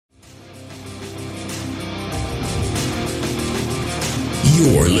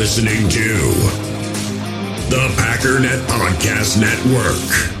You're listening to the Packernet Podcast Network.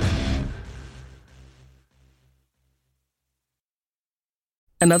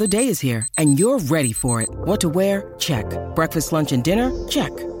 Another day is here, and you're ready for it. What to wear? Check. Breakfast, lunch, and dinner?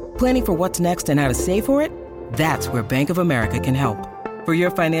 Check. Planning for what's next and how to save for it? That's where Bank of America can help. For your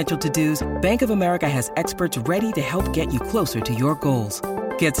financial to-dos, Bank of America has experts ready to help get you closer to your goals.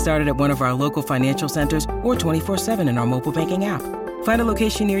 Get started at one of our local financial centers or 24/7 in our mobile banking app. Find a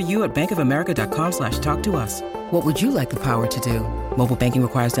location near you at bankofamerica.com/talktous. What would you like the power to do? Mobile banking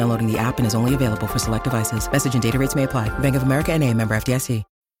requires downloading the app and is only available for select devices. Message and data rates may apply. Bank of America N.A., member FDIC.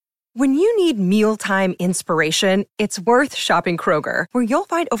 When you need mealtime inspiration, it's worth shopping Kroger, where you'll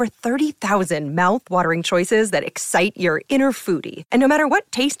find over 30,000 mouth-watering choices that excite your inner foodie. And no matter what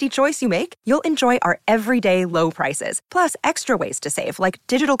tasty choice you make, you'll enjoy our everyday low prices, plus extra ways to save, like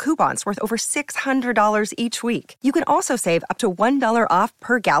digital coupons worth over $600 each week. You can also save up to $1 off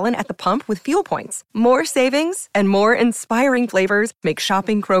per gallon at the pump with fuel points. More savings and more inspiring flavors make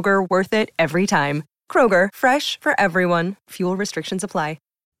shopping Kroger worth it every time. Kroger, fresh for everyone. Fuel restrictions apply.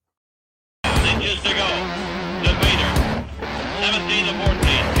 Inches to go. To Bader. 17 to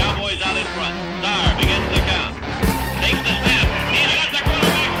 14. Cowboys out in front. Starr begins the count. Takes the snap. He's got the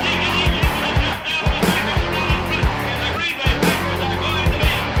quarterback sneaking. He gets the touchdown. And the Green Bay Packers are going to be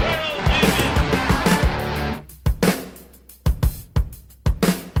world champions.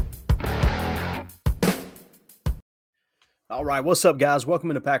 All right, what's up, guys?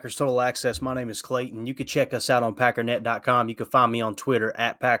 Welcome to Packers Total Access. My name is Clayton. You can check us out on Packernet.com. You can find me on Twitter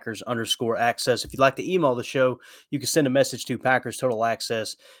at Packers_access. If you'd like to email the show, you can send a message to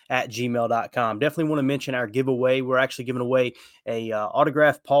PackersTotalAccess@gmail.com. Definitely want to mention our giveaway. We're actually giving away a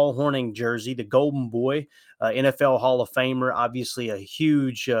autographed Paul Hornung jersey, the Golden Boy, NFL Hall of Famer, obviously a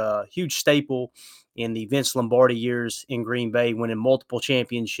huge staple in the Vince Lombardi years in Green Bay, winning multiple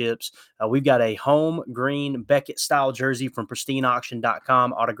championships. We've got a home green Beckett-style jersey from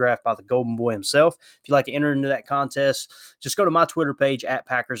pristineauction.com, autographed by the Golden Boy himself. If you'd like to enter into that contest, just go to my Twitter page at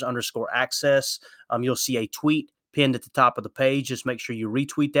Packers_access. You'll see a tweet pinned at the top of the page. Just make sure you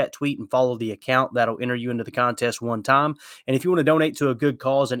retweet that tweet and follow the account. That'll enter you into the contest one time. And if you want to donate to a good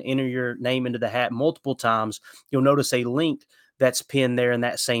cause and enter your name into the hat multiple times, you'll notice a link that's pinned there in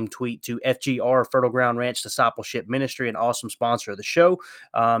that same tweet to FGR, Fertile Ground Ranch Discipleship Ministry, an awesome sponsor of the show.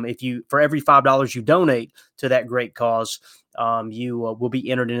 For every $5 you donate to that great cause, you will be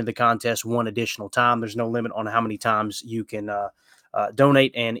entered into the contest one additional time. There's no limit on how many times you can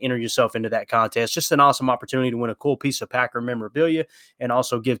donate and enter yourself into that contest. Just an awesome opportunity to win a cool piece of Packer memorabilia and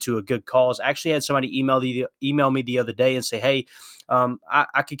also give to a good cause. I actually had somebody email me the other day and say, hey,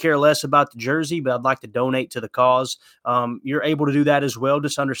 I could care less about the jersey, but I'd like to donate to the cause. You're able to do that as well.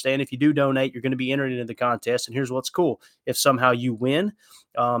 Just understand, if you do donate, you're going to be entered into the contest. And here's what's cool. If somehow you win,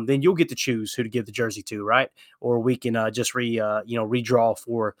 then you'll get to choose who to give the jersey to, right? Or we can just redraw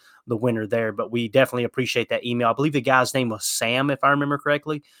for the winner there. But we definitely appreciate that email. I believe the guy's name was Sam, if I remember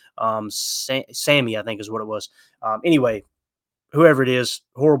correctly. Sammy, I think is what it was. Anyway, whoever it is,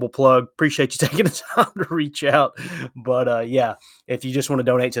 horrible plug. Appreciate you taking the time to reach out. But yeah, if you just want to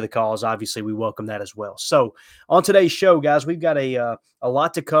donate to the cause, obviously we welcome that as well. So on today's show, guys, we've got a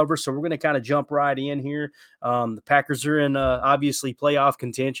lot to cover. So we're going to kind of jump right in here. The Packers are in obviously playoff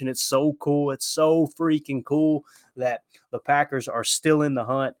contention. It's so cool. It's so freaking cool that the Packers are still in the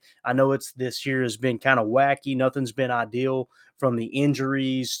hunt. I know this year has been kind of wacky. Nothing's been ideal, from the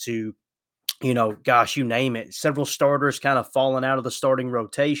injuries to, you name it. Several starters kind of falling out of the starting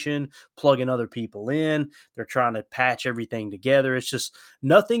rotation, plugging other people in. They're trying to patch everything together. It's just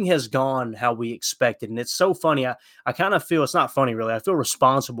nothing has gone how we expected. And it's so funny. I kind of feel, it's not funny really, I feel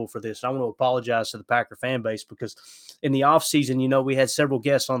responsible for this. I want to apologize to the Packer fan base, because in the offseason, we had several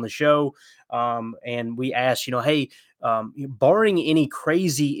guests on the show, and we asked, hey, barring any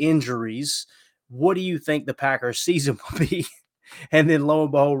crazy injuries, what do you think the Packers season will be? And then lo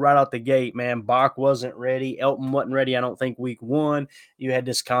and behold, right out the gate, man, Bach wasn't ready. Elton wasn't ready, I don't think, week one. You had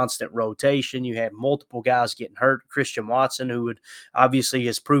this constant rotation. You had multiple guys getting hurt. Christian Watson, who obviously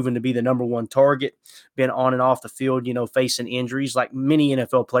has proven to be the number one target, been on and off the field, facing injuries like many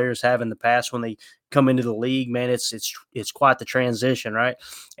NFL players have in the past when they come into the league. Man, it's quite the transition, right?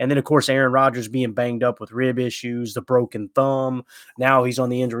 And then, of course, Aaron Rodgers being banged up with rib issues, the broken thumb. Now he's on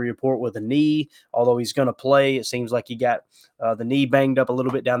the injury report with a knee, although he's going to play. It seems like he got the knee banged up a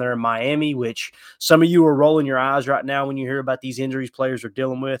little bit down there in Miami, which some of you are rolling your eyes right now when you hear about these injuries players are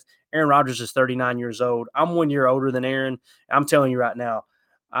dealing with. Aaron Rodgers is 39 years old. I'm 1 year older than Aaron. I'm telling you right now,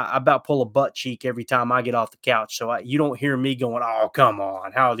 I about pull a butt cheek every time I get off the couch. So you don't hear me going, oh, come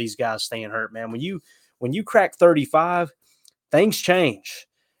on. How are these guys staying hurt, man? When you crack 35, things change.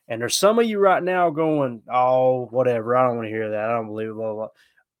 And there's some of you right now going, oh, whatever. I don't want to hear that. I don't believe it. Blah, blah, blah.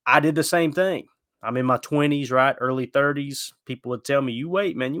 I did the same thing. I'm in my 20s, right? Early 30s. People would tell me, you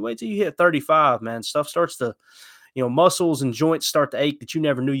wait, man. You wait till you hit 35, man. Stuff starts to, muscles and joints start to ache that you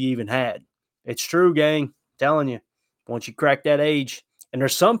never knew you even had. It's true, gang. I'm telling you, once you crack that age, and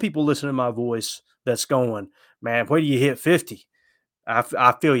there's some people listening to my voice that's going, man, wait till you hit 50.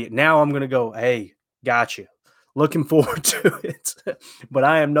 I feel you. Now I'm going to go, hey, got you. Looking forward to it. But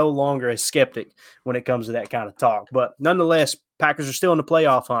I am no longer a skeptic when it comes to that kind of talk. But nonetheless, Packers are still in the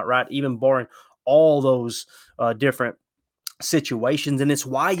playoff hunt, right? Even barring all those different situations. And it's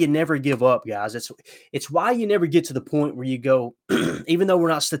why you never give up, guys. It's why you never get to the point where you go, even though we're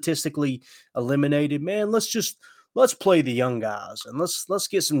not statistically eliminated, man, let's play the young guys and let's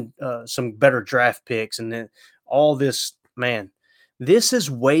get some better draft picks. And then all this, man, this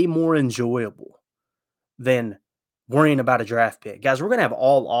is way more enjoyable than worrying about a draft pick. Guys, we're going to have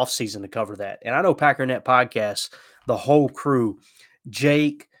all offseason to cover that. And I know Packernet Podcast, the whole crew,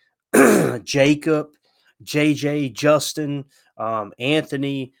 Jake, Jacob, JJ, Justin,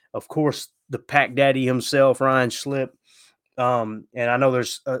 Anthony, of course, the Pack Daddy himself, Ryan Slip. And I know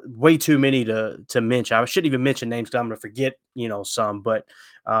there's way too many to mention. I shouldn't even mention names because I'm going to forget, some, but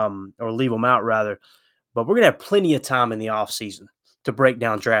or leave them out rather. But we're going to have plenty of time in the offseason to break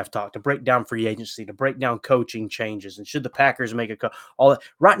down draft talk, to break down free agency, to break down coaching changes, and should the Packers make a cut, all that.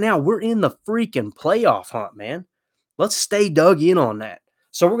 Right now, we're in the freaking playoff hunt, man. Let's stay dug in on that.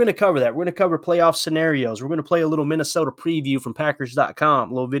 So we're going to cover that. We're going to cover playoff scenarios. We're going to play a little Minnesota preview from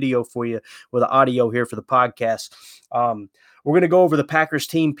Packers.com, a little video for you with the audio here for the podcast. We're going to go over the Packers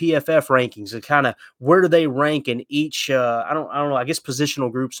team PFF rankings and kind of where do they rank in each, I don't know, I guess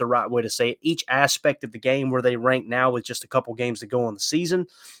positional group's the right way to say it, each aspect of the game where they rank now with just a couple games to go on the season.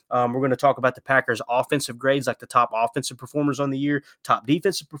 We're going to talk about the Packers offensive grades, like the top offensive performers on the year, top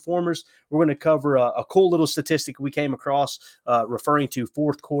defensive performers. We're going to cover a cool little statistic we came across referring to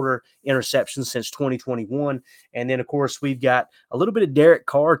fourth quarter interceptions since 2021. And then, of course, we've got a little bit of Derek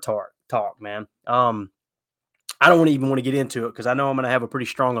Carr talk, man. I don't even want to get into it because I know I'm going to have a pretty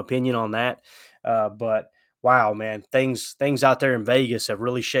strong opinion on that. But wow, man, things out there in Vegas have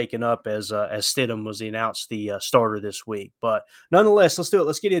really shaken up as Stidham was announced the starter this week. But nonetheless, let's do it.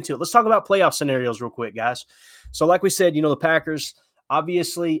 Let's get into it. Let's talk about playoff scenarios real quick, guys. So like we said, the Packers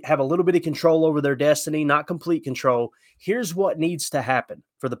obviously have a little bit of control over their destiny, not complete control. Here's what needs to happen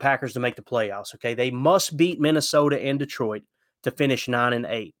for the Packers to make the playoffs, okay? They must beat Minnesota and Detroit to finish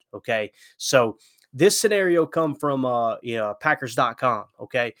 9-8, okay? So this scenario come from Packers.com,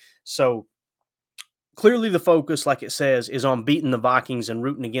 okay? So clearly the focus, like it says, is on beating the Vikings and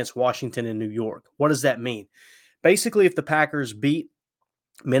rooting against Washington and New York. What does that mean? Basically, if the Packers beat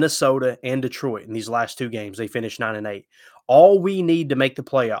Minnesota and Detroit in these last two games, they finish 9-8. All we need to make the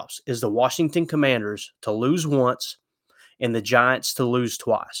playoffs is the Washington Commanders to lose once and the Giants to lose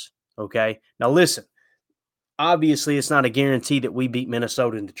twice, okay? Now listen. Obviously, it's not a guarantee that we beat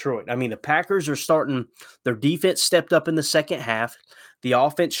Minnesota and Detroit. I mean, the Packers are starting – their defense stepped up in the second half. The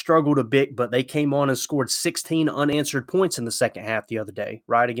offense struggled a bit, but they came on and scored 16 unanswered points in the second half the other day,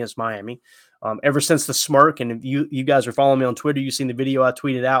 right, against Miami. Ever since the smirk, and if you guys are following me on Twitter, you've seen the video I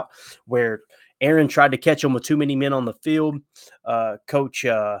tweeted out where Aaron tried to catch him with too many men on the field. Coach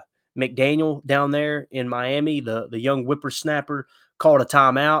McDaniel down there in Miami, the young whippersnapper, called a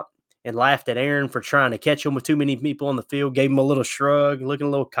timeout and laughed at Aaron for trying to catch him with too many people on the field, gave him a little shrug, looking a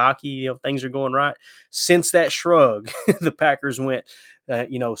little cocky, things are going right. Since that shrug, the Packers went,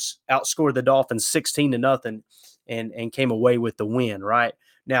 outscored the Dolphins 16-0 and came away with the win, right?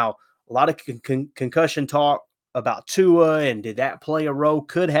 Now, a lot of concussion talk about Tua and did that play a role?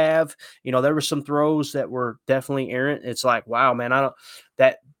 Could have. There were some throws that were definitely errant. It's like, wow, man,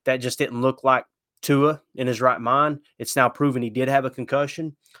 that just didn't look like Tua in his right mind. It's now proven he did have a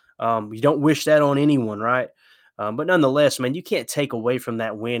concussion. You don't wish that on anyone, right? But nonetheless, man, you can't take away from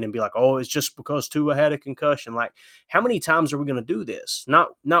that win and be like, oh, it's just because Tua had a concussion. Like, how many times are we going to do this?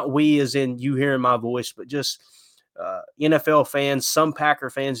 Not we as in you hearing my voice, but just NFL fans, some Packer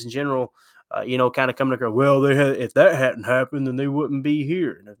fans in general, kind of coming to go, well, if that hadn't happened, then they wouldn't be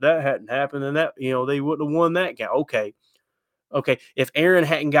here. And if that hadn't happened, then that, they wouldn't have won that game. Okay. If Aaron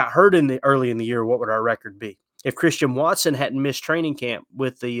hadn't got hurt early in the year, what would our record be? If Christian Watson hadn't missed training camp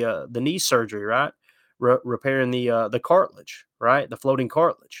with the knee surgery, right, repairing the cartilage, right, the floating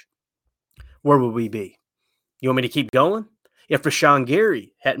cartilage, where would we be? You want me to keep going? If Rashawn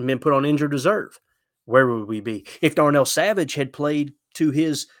Gary hadn't been put on injured reserve, where would we be? If Darnell Savage had played to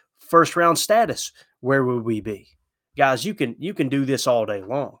his first round status, where would we be? Guys, you can do this all day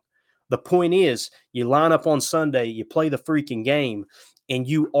long. The point is, you line up on Sunday, you play the freaking game, and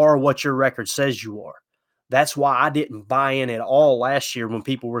you are what your record says you are. That's why I didn't buy in at all last year when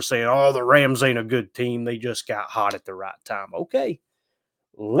people were saying, oh, the Rams ain't a good team. They just got hot at the right time. Okay,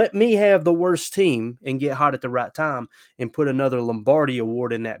 let me have the worst team and get hot at the right time and put another Lombardi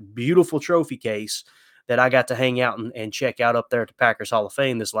Award in that beautiful trophy case that I got to hang out and check out up there at the Packers Hall of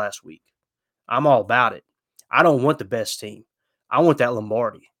Fame this last week. I'm all about it. I don't want the best team. I want that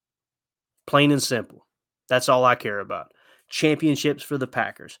Lombardi. Plain and simple. That's all I care about. Championships for the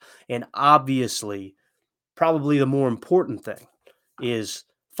Packers. And obviously, probably the more important thing is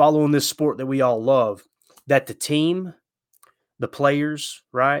following this sport that we all love, that the team, the players,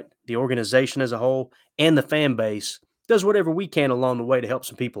 right, the organization as a whole, and the fan base does whatever we can along the way to help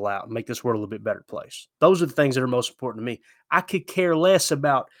some people out and make this world a little bit better place. Those are the things that are most important to me. I could care less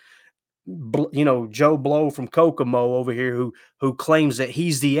about, Joe Blow from Kokomo over here who claims that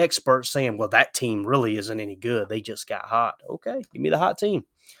he's the expert saying, well, that team really isn't any good. They just got hot. Okay, give me the hot team.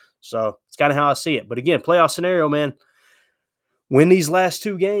 So it's kind of how I see it. But again, playoff scenario, man, win these last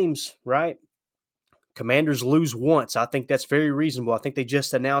two games, right? Commanders lose once. I think that's very reasonable. I think they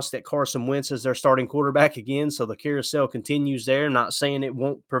just announced that Carson Wentz is their starting quarterback again, so the carousel continues there. I'm not saying it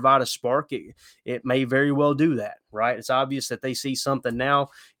won't provide a spark. It may very well do that, right? It's obvious that they see something now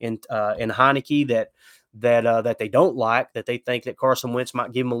in Heineke that they don't like, that they think that Carson Wentz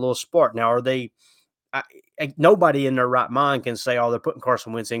might give them a little spark. Now, are they nobody in their right mind can say, oh, they're putting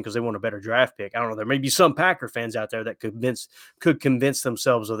Carson Wentz in because they want a better draft pick. I don't know. There may be some Packer fans out there that could convince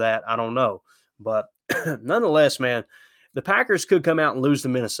themselves of that. I don't know. But nonetheless, man, the Packers could come out and lose to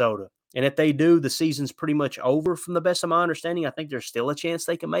Minnesota. And if they do, the season's pretty much over from the best of my understanding. I think there's still a chance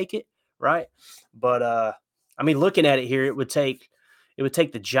they can make it, right? But, looking at it here, it would take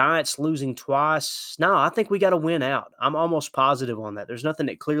the Giants losing twice. No, I think we got to win out. I'm almost positive on that. There's nothing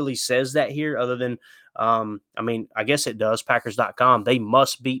that clearly says that here other than, I guess it does. Packers.com. They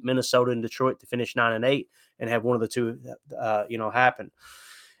must beat Minnesota and Detroit to finish 9-8 and have one of the two, happen.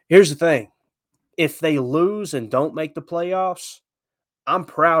 Here's the thing. If they lose and don't make the playoffs, I'm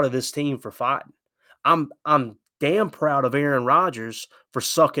proud of this team for fighting. I'm damn proud of Aaron Rodgers for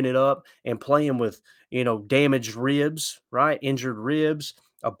sucking it up and playing with, damaged ribs, right? Injured ribs,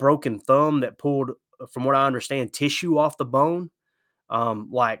 a broken thumb that pulled, from what I understand, tissue off the bone.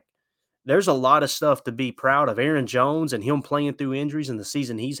 There's a lot of stuff to be proud of. Aaron Jones and him playing through injuries in the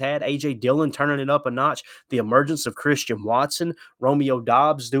season he's had. A.J. Dillon turning it up a notch. The emergence of Christian Watson. Romeo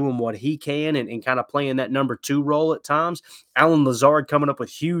Doubs doing what he can and kind of playing that number 2 role at times. Allen Lazard coming up with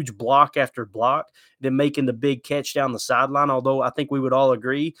huge block after block, then making the big catch down the sideline, although I think we would all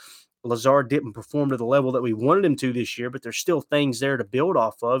agree Lazard didn't perform to the level that we wanted him to this year, but there's still things there to build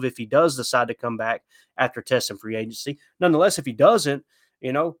off of if he does decide to come back after testing free agency. Nonetheless, if he doesn't,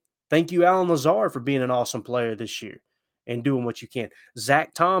 thank you, Allen Lazard, for being an awesome player this year and doing what you can.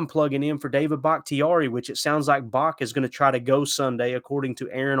 Zach Tom plugging in for David Bakhtiari, which it sounds like Bach is going to try to go Sunday, according to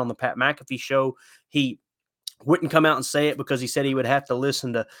Aaron on the Pat McAfee show. He wouldn't come out and say it because he said he would have to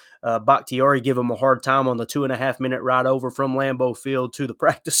listen to Bakhtiari give him a hard time on the 2.5-minute ride over from Lambeau Field to the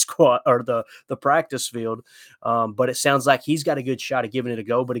practice squad or the practice field. But it sounds like he's got a good shot at giving it a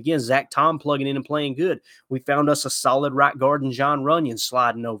go. But again, Zach Tom plugging in and playing good. We found us a solid right guard in John Runyon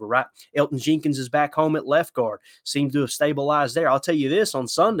sliding over, right? Elton Jenkins is back home at left guard. Seems to have stabilized there. I'll tell you this, on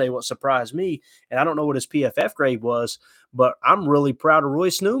Sunday, what surprised me, and I don't know what his PFF grade was, but I'm really proud of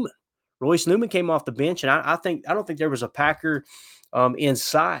Royce Newman. Royce Newman came off the bench, and I don't think there was a Packer in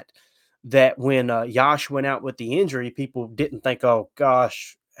sight that when Yash went out with the injury, people didn't think, oh,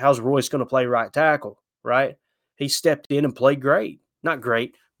 gosh, how's Royce going to play right tackle, right? He stepped in and played great. Not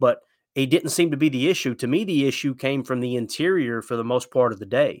great, but he didn't seem to be the issue. To me, the issue came from the interior for the most part of the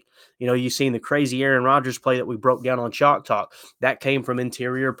day. You've seen the crazy Aaron Rodgers play that we broke down on Chalk Talk. That came from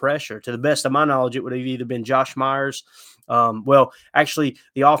interior pressure. To the best of my knowledge, it would have either been Josh Myers. Actually,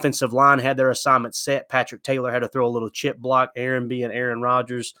 the offensive line had their assignment set. Patrick Taylor had to throw a little chip block. Aaron being Aaron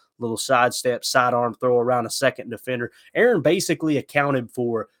Rodgers, little sidestep, sidearm throw around a second defender. Aaron basically accounted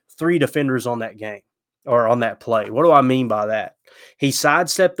for 3 defenders on that game or on that play. What do I mean by that? He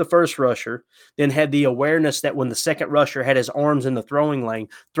sidestepped the first rusher, then had the awareness that when the second rusher had his arms in the throwing lane,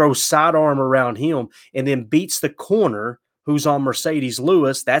 throws sidearm around him, and then beats the corner who's on Mercedes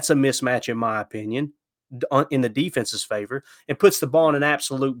Lewis. That's a mismatch in my opinion, in the defense's favor, and puts the ball in an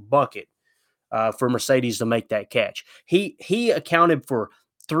absolute bucket for Mercedes to make that catch. He accounted for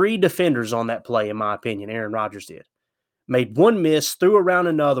 3 defenders on that play, in my opinion. Aaron Rodgers did. Made one miss, threw around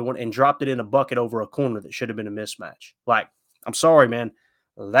another one, and dropped it in a bucket over a corner that should have been a mismatch. I'm sorry, man.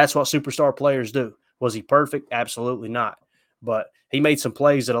 That's what superstar players do. Was he perfect? Absolutely not. but he made some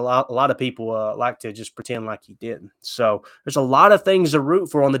plays that a lot of people like to just pretend like he didn't. So there's a lot of things to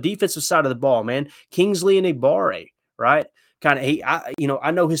root for on the defensive side of the ball, man. Kingsley Enagbare, right? I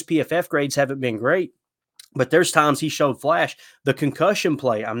know his PFF grades haven't been great, but there's times he showed flash. The concussion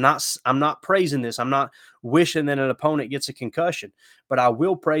play, I'm not praising this. I'm not wishing that an opponent gets a concussion, but I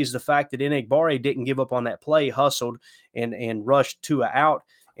will praise the fact that Enagbare didn't give up on that play, hustled and rushed Tua out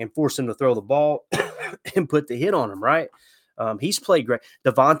and forced him to throw the ball and put the hit on him, right? He's played great.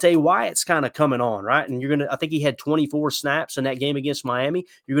 Devontae Wyatt's kind of coming on, right? And I think he had 24 snaps in that game against Miami.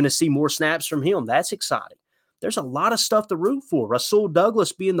 You're going to see more snaps from him. That's exciting. There's a lot of stuff to root for. Rasul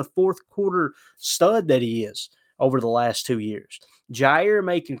Douglas being the fourth quarter stud that he is over the last 2 years. Jair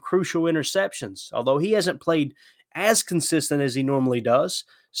making crucial interceptions, although he hasn't played as consistent as he normally does,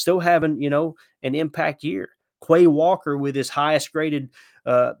 still having, an impact year. Quay Walker with his highest graded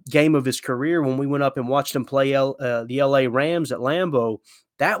game of his career when we went up and watched him play the LA Rams at Lambeau.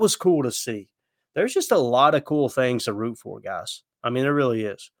 That was cool to see. There's just a lot of cool things to root for, guys. I mean, there really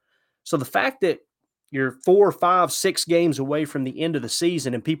is. So the fact that you're 4, 5, 6 games away from the end of the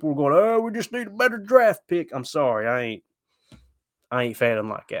season and people were going, oh, we just need a better draft pick. I'm sorry. I ain't fanning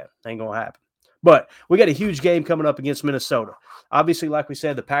like that. Ain't going to happen. But we got a huge game coming up against Minnesota. Obviously, like we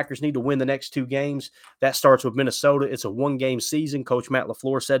said, the Packers need to win the next 2 games. That starts with Minnesota. It's a 1-game season. Coach Matt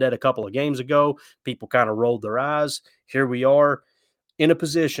LaFleur said that a couple of games ago. People kind of rolled their eyes. Here we are in a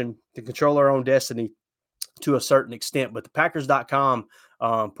position to control our own destiny to a certain extent. But the Packers.com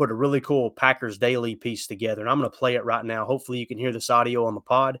put a really cool Packers Daily piece together, and I'm going to play it right now. Hopefully you can hear this audio on the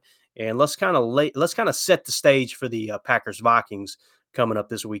pod, and let's kind of set the stage for the Packers Vikings coming up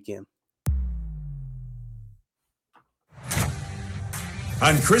this weekend.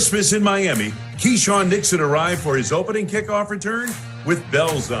 On Christmas in Miami, Keyshawn Nixon arrived for his opening kickoff return with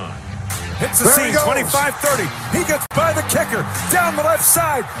bells on. Hits the seam, 25-30. He gets by the kicker, down the left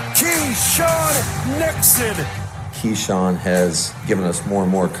side. Keyshawn Nixon. Keyshawn has given us more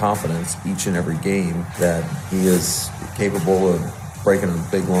and more confidence each and every game that he is capable of breaking a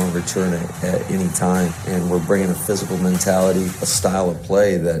big, long return at any time. And we're bringing a physical mentality, a style of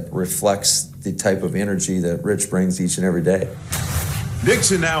play that reflects the type of energy that Rich brings each and every day.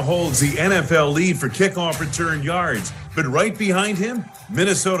 Nixon now holds the NFL lead for kickoff return yards, but right behind him,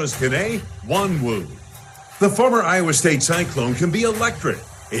 Minnesota's Kene Nwangwu. The former Iowa State Cyclone can be electric.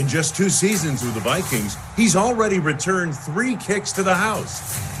 In just 2 seasons with the Vikings, he's already returned 3 kicks to the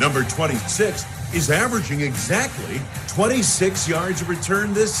house. Number 26 is averaging exactly 26 yards of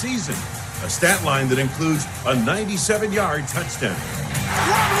return this season, a stat line that includes a 97-yard touchdown. 20,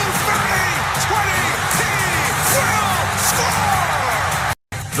 he will score!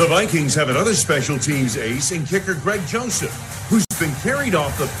 The Vikings have another special teams ace in kicker Greg Joseph, who's been carried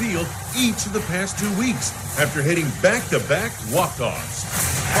off the field each of the past 2 weeks after hitting back-to-back walk-offs.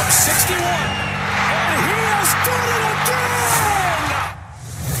 From 61, and he has done it again!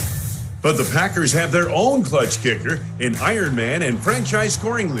 But the Packers have their own clutch kicker in Ironman and franchise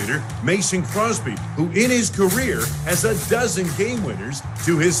scoring leader Mason Crosby, who in his career has 12 game winners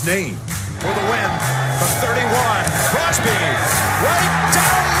to his name. For the win from 31, Crosby right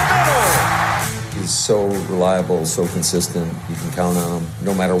down the middle. He's so reliable, so consistent. You can count on him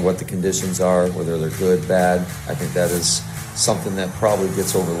no matter what the conditions are, whether they're good, bad. I think that is something that probably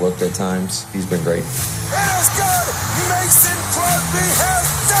gets overlooked at times. He's been great. It is good! Mason Crosby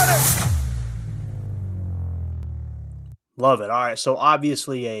has done it! Love it. All right, so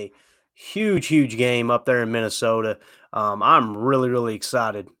obviously a huge game up there in Minnesota. I'm really, really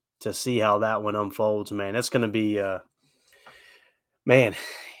excited to see how that one unfolds, man. It's going to be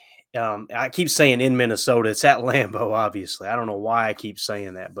I keep saying in Minnesota. It's at Lambeau, obviously. I don't know why I keep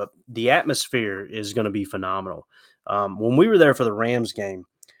saying that, but the atmosphere is going to be phenomenal. When we were there for the Rams game,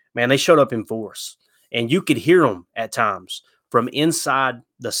 man, they showed up in force, and you could hear them at times from inside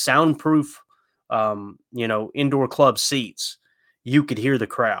the soundproof, indoor club seats. You could hear the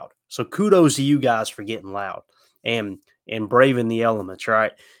crowd. So kudos to you guys for getting loud and braving the elements,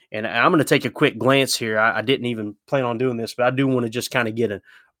 right? And I'm going to take a quick glance here. I didn't even plan on doing this, but I do want to just kind of get an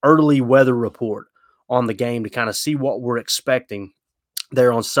early weather report on the game to kind of see what we're expecting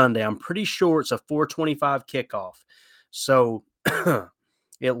there on Sunday. I'm pretty sure it's a 4:25 kickoff. So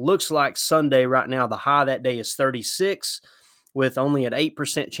it looks like Sunday right now, the high that day is 36 with only an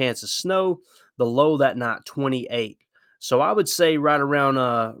 8% chance of snow. The low that night, 28. So I would say right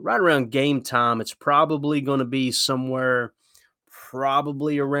around game time, it's probably going to be somewhere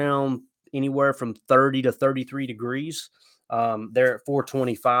probably around anywhere from 30 to 33 degrees. There at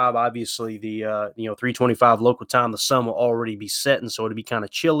 4:25, obviously the 3:25 local time, the sun will already be setting, so it'll be kind of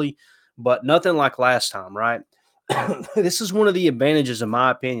chilly, but nothing like last time, right? this is one of the advantages, in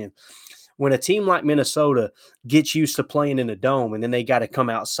my opinion. When a team like Minnesota gets used to playing in a dome and then they got to come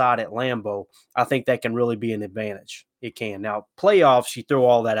outside at Lambeau, I think that can really be an advantage. It can. Now, playoffs, you throw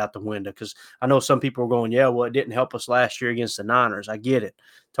all that out the window because I know some people are going, yeah, well, it didn't help us last year against the Niners. I get it.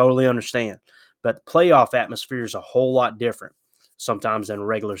 Totally understand. But the playoff atmosphere is a whole lot different sometimes than a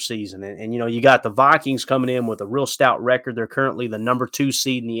regular season. And you got the Vikings coming in with a real stout record. They're currently the number 2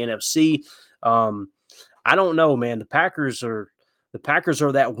 seed in the NFC. I don't know, man. The Packers are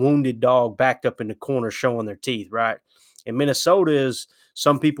that wounded dog backed up in the corner showing their teeth, right? And Minnesota is,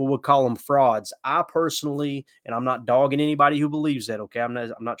 some people would call them frauds. I personally, and I'm not dogging anybody who believes that, okay? I'm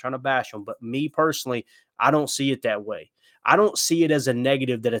not trying to bash them, but me personally, I don't see it that way. I don't see it as a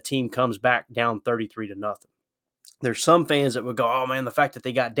negative that a team comes back down 33-0. There's some fans that would go, oh, man, the fact that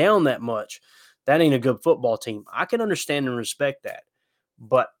they got down that much, that ain't a good football team. I can understand and respect that.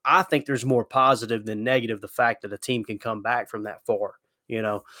 But I think there's more positive than negative the fact that a team can come back from that far,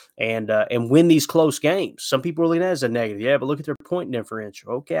 and win these close games. Some people are looking at it as a negative. Yeah, but look at their point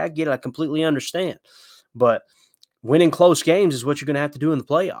differential. Okay, I get it. I completely understand. But winning close games is what you're going to have to do in the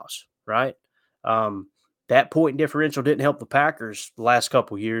playoffs, right? That point differential didn't help the Packers the last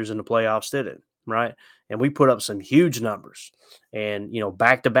couple of years in the playoffs, did it? Right? And we put up some huge numbers and,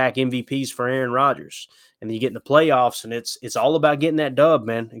 back-to-back MVPs for Aaron Rodgers. And then you get in the playoffs, and it's all about getting that dub,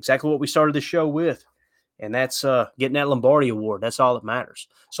 man. Exactly what we started the show with. And that's getting that Lombardi Award. That's all that matters.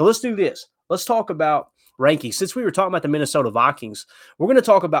 So let's do this. Let's talk about rankings. Since we were talking about the Minnesota Vikings, we're going to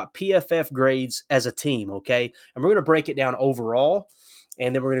talk about PFF grades as a team, okay? And we're going to break it down overall.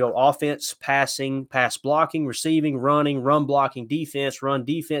 And then we're going to go offense, passing, pass blocking, receiving, running, run blocking, defense, run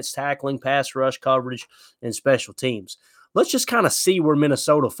defense, tackling, pass rush, coverage, and special teams. Let's just kind of see where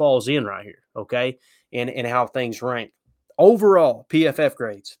Minnesota falls in right here, okay, and how things rank. Overall, PFF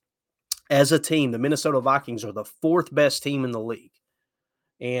grades. As a team, the Minnesota Vikings are the 4th best team in the league.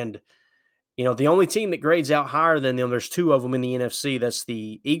 And, the only team that grades out higher than them, there's 2 of them in the NFC. That's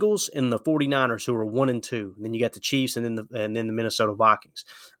the Eagles and the 49ers, who are 1 and 2. And then you got the Chiefs and then the Minnesota Vikings.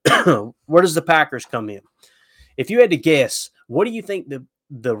 Where does the Packers come in? If you had to guess, what do you think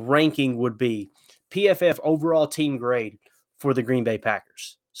the ranking would be? PFF overall team grade for the Green Bay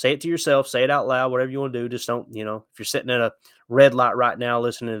Packers. Say it to yourself. Say it out loud, whatever you want to do. Just don't, if you're sitting at a red light right now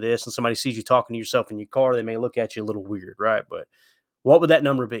listening to this and somebody sees you talking to yourself in your car, they may look at you a little weird, right? But what would that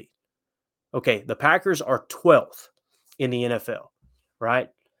number be? Okay, the Packers are 12th in the NFL, right?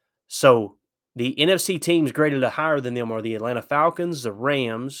 So the NFC teams graded higher than them are the Atlanta Falcons, the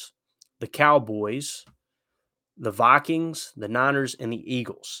Rams, the Cowboys, the Vikings, the Niners, and the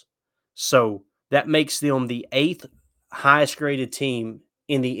Eagles. So that makes them the 8th highest graded team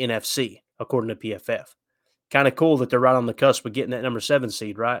in the NFC, according to PFF. Kind of cool that they're right on the cusp of getting that number 7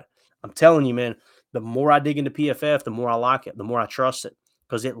 seed, right? I'm telling you, man, the more I dig into PFF, the more I like it, the more I trust it,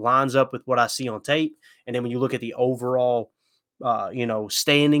 because it lines up with what I see on tape. And then when you look at the overall,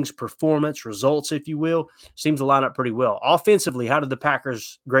 standings, performance, results, if you will, seems to line up pretty well. Offensively, how did the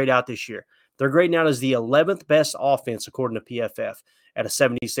Packers grade out this year? They're grading out as the 11th best offense, according to PFF, at a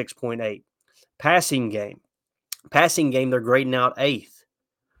 76.8. Passing game, they're grading out 8th.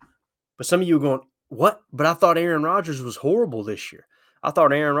 But some of you are going, what? But I thought Aaron Rodgers was horrible this year. I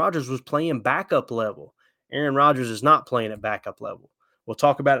thought Aaron Rodgers was playing backup level. Aaron Rodgers is not playing at backup level. We'll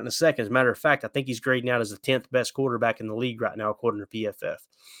talk about it in a second. As a matter of fact, I think he's grading out as the 10th best quarterback in the league right now, according to PFF.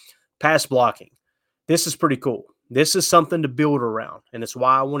 Pass blocking. This is pretty cool. This is something to build around, and it's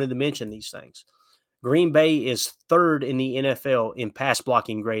why I wanted to mention these things. Green Bay is 3rd in the NFL in pass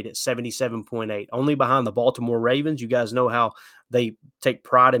blocking grade at 77.8, only behind the Baltimore Ravens. You guys know how they take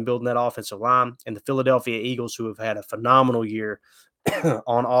pride in building that offensive line, and the Philadelphia Eagles, who have had a phenomenal year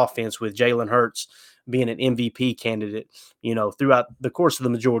on offense with Jalen Hurts being an MVP candidate, throughout the course of the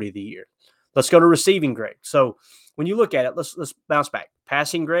majority of the year. Let's go to receiving grade. So when you look at it, let's bounce back.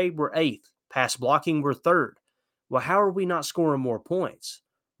 Passing grade, we're 8th. Pass blocking, we're 3rd. Well, how are we not scoring more points?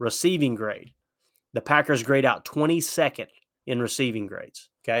 Receiving grade. The Packers grade out 22nd in receiving grades,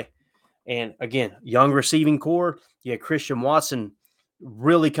 okay? And again, young receiving core. You had Christian Watson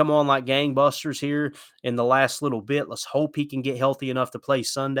really come on like gangbusters here in the last little bit. Let's hope he can get healthy enough to play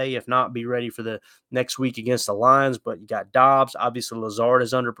Sunday. If not, be ready for the next week against the Lions. But you got Dobbs. Obviously, Lazard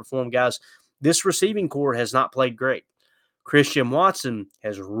has underperformed, guys. This receiving core has not played great. Christian Watson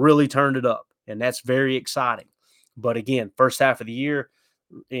has really turned it up, and that's very exciting. But again, first half of the year,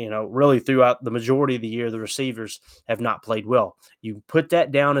 really throughout the majority of the year, the receivers have not played well. You put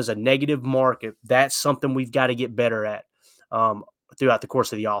that down as a negative mark. That's something we've got to get better at throughout the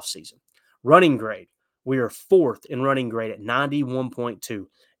course of the offseason. Running grade, we are 4th in running grade at 91.2.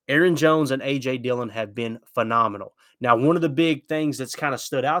 Aaron Jones and A.J. Dillon have been phenomenal. Now, one of the big things that's kind of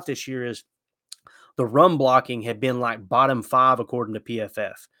stood out this year is the run blocking had been like bottom 5 according to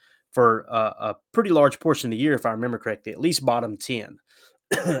PFF for a pretty large portion of the year, if I remember correctly, at least bottom 10.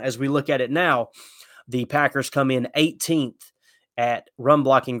 As we look at it now, the Packers come in 18th at run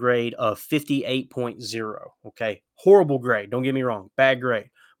blocking grade of 58.0. Okay, horrible grade. Don't get me wrong, bad grade.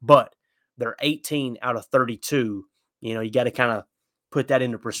 But they're 18 out of 32. You know, you got to kind of put that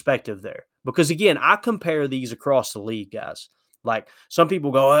into perspective there. Because, again, I compare these across the league, guys. Like, some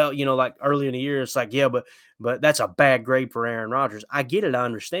people go, well, you know, like early in the year, it's like, yeah, but that's a bad grade for Aaron Rodgers. I get it. I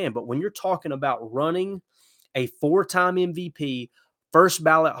understand. But when you're talking about running a 4-time MVP, first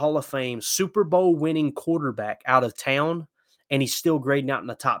ballot Hall of Fame, Super Bowl winning quarterback out of town, and he's still grading out in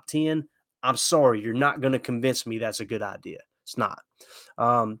the top 10, I'm sorry, you're not going to convince me that's a good idea. It's not.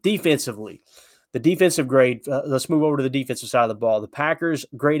 Defensively, the defensive grade, let's move over to the defensive side of the ball. The Packers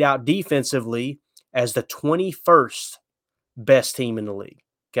grade out defensively as the 21st best team in the league,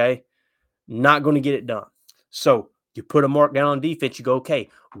 okay? Not going to get it done. So you put a mark down on defense, you go, okay,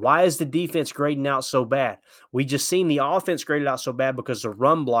 why is the defense grading out so bad? We just seen the offense graded out so bad because of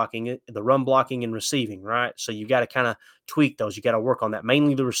run blocking and receiving, right? So you got to kind of tweak those. You got to work on that.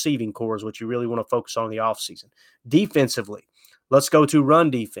 Mainly the receiving core is what you really want to focus on in the offseason. Defensively, let's go to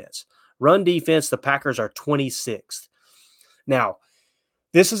run defense. Run defense, the Packers are 26th. Now,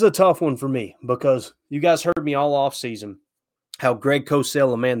 this is a tough one for me because you guys heard me all offseason how Greg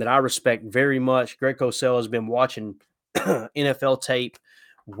Cosell, a man that I respect very much, Greg Cosell has been watching NFL tape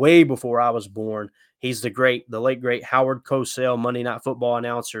way before I was born. He's the late great Howard Cosell, Monday Night Football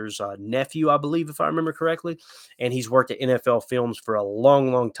announcer's nephew, I believe, if I remember correctly. And he's worked at NFL Films for a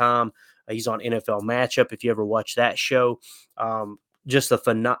long, long time. He's on NFL Matchup, if you ever watch that show. Just a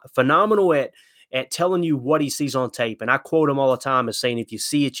phenomenal at telling you what he sees on tape. And I quote him all the time as saying, if you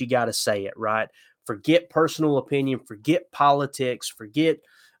see it, you got to say it, right? Forget personal opinion, forget politics, forget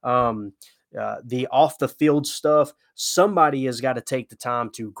the off-the-field stuff. Somebody has got to take the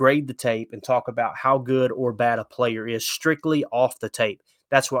time to grade the tape and talk about how good or bad a player is strictly off the tape.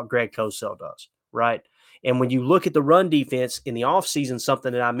 That's what Greg Cosell does, right? And when you look at the run defense in the offseason,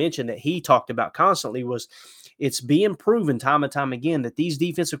 something that I mentioned that he talked about constantly was it's being proven time and time again that these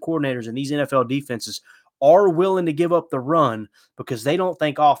defensive coordinators and these NFL defenses are willing to give up the run because they don't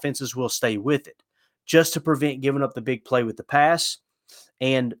think offenses will stay with it, just to prevent giving up the big play with the pass.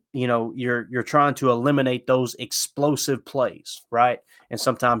 And, you know, you're trying to eliminate those explosive plays, right? And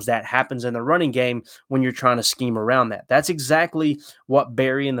sometimes that happens in the running game when you're trying to scheme around that. That's exactly what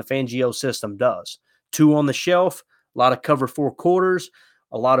Barry and the Fangio system does. 2 on the shelf, a lot of cover 4 quarters,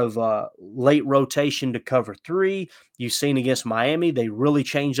 a lot of late rotation to cover 3. You've seen against Miami, they really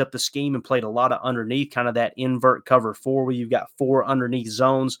changed up the scheme and played a lot of underneath, kind of that invert cover 4 where you've got 4 underneath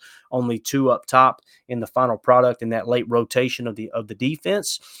zones, only 2 up top in the final product in that late rotation of the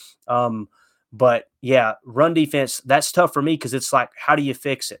defense. But yeah, run defense, that's tough for me because it's like, how do you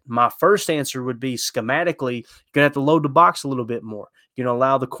fix it? My first answer would be schematically, you're going to have to load the box a little bit more. You know,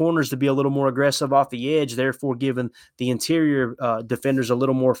 allow the corners to be a little more aggressive off the edge, therefore giving the interior defenders a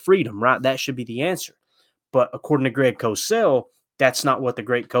little more freedom, right? That should be the answer. But according to Greg Cosell, that's not what the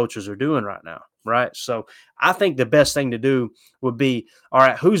great coaches are doing right now, right? So I think the best thing to do would be, all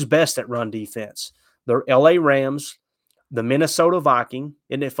right, who's best at run defense? The LA Rams, the Minnesota Vikings.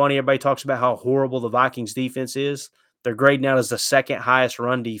 Isn't it funny? Everybody talks about how horrible the Vikings defense is. They're grading out as the second highest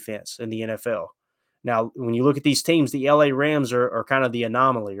run defense in the NFL. Now, when you look at these teams, the LA Rams are kind of the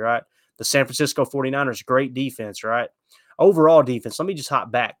anomaly, right? The San Francisco 49ers, great defense, right? Overall defense, let me just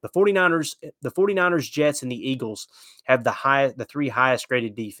hop back. The 49ers, Jets, and the Eagles have the 3 highest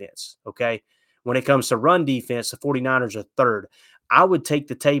graded defense, okay? When it comes to run defense, the 49ers are 3rd. I would take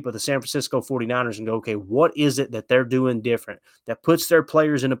the tape of the San Francisco 49ers and go, okay, what is it that they're doing different that puts their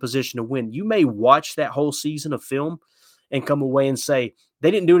players in a position to win? You may watch that whole season of film and come away and say, they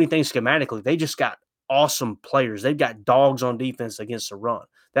didn't do anything schematically. They just got awesome players. They've got dogs on defense against the run.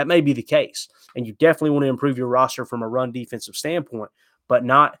 That may be the case. And you definitely want to improve your roster from a run defensive standpoint, but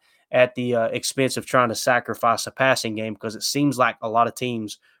not at the expense of trying to sacrifice a passing game, because it seems like a lot of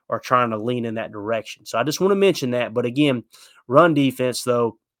teams are trying to lean in that direction. So I just want to mention that. But again, run defense,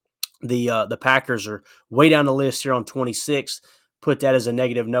 though, the Packers are way down the list here on 26th. Put that as a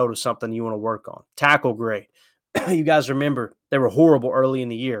negative note of something you want to work on. Tackle grade. You guys remember they were horrible early in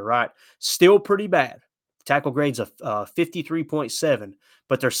the year, right? Still pretty bad. Tackle grade's a 53.7,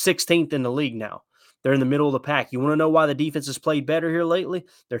 but they're 16th in the league now. They're in the middle of the pack. You want to know why the defense has played better here lately?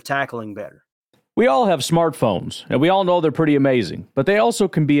 They're tackling better. We all have smartphones, and we all know they're pretty amazing, but they also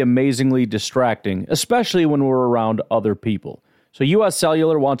can be amazingly distracting, especially when we're around other people. So US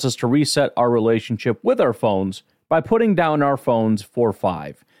Cellular wants us to reset our relationship with our phones by putting down our phones for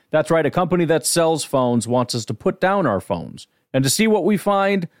 $5. That's right, a company that sells phones wants us to put down our phones. And to see what we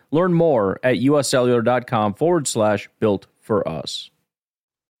find, learn more at uscellular.com/built for us.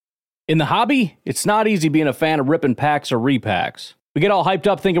 In the hobby, it's not easy being a fan of ripping packs or repacks. We get all hyped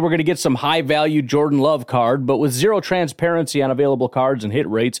up thinking we're going to get some high-value Jordan Love card, but with zero transparency on available cards and hit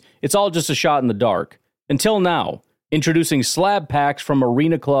rates, it's all just a shot in the dark. Until now, introducing slab packs from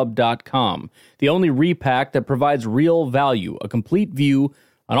arenaclub.com, the only repack that provides real value, a complete view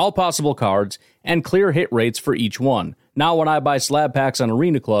on all possible cards, and clear hit rates for each one. Now when I buy slab packs on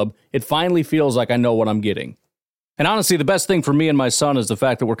Arena Club, it finally feels like I know what I'm getting. And honestly, the best thing for me and my son is the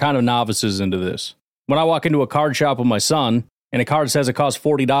fact that we're kind of novices into this. When I walk into a card shop with my son, and a card says it costs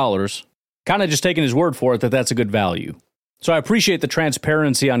 $40, kind of just taking his word for it that that's a good value. So I appreciate the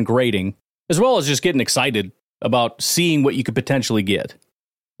transparency on grading, as well as just getting excited about seeing what you could potentially get.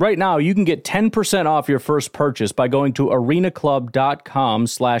 Right now, you can get 10% off your first purchase by going to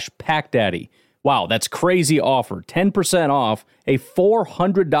arenaclub.com/packdaddy. Wow, that's crazy offer. 10% off a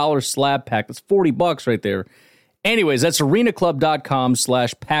 $400 slab pack. That's $40 right there. Anyways, that's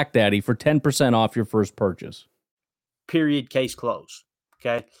arenaclub.com/packdaddy for 10% off your first purchase. Period, case closed.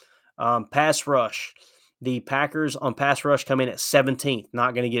 Okay. Pass rush. The Packers on pass rush come in at 17th.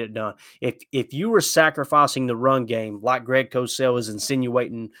 Not going to get it done. If you were sacrificing the run game, like Greg Cosell is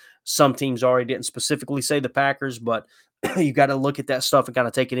insinuating, some teams already didn't specifically say the Packers, but you got to look at that stuff and kind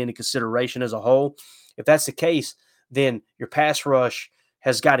of take it into consideration as a whole. If that's the case, then your pass rush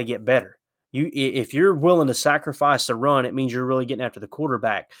has got to get better. If you're willing to sacrifice the run, it means you're really getting after the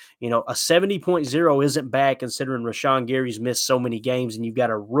quarterback. You know, a 70.0 isn't bad considering Rashawn Gary's missed so many games, and you've got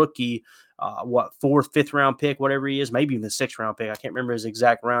a rookie, 4th, 5th round pick, whatever he is, maybe even the 6th round pick. I can't remember his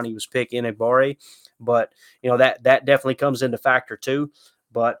exact round he was picked in Ibarre, but you know that definitely comes into factor too.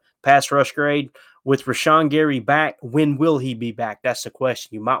 But pass rush grade with Rashawn Gary back, when will he be back? That's the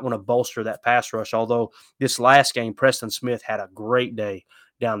question. You might want to bolster that pass rush. Although this last game, Preston Smith had a great day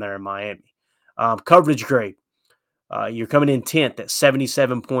down there in Miami. Coverage grade, you're coming in 10th at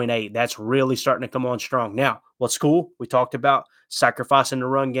 77.8. That's really starting to come on strong. Now, what's cool? We talked about sacrificing the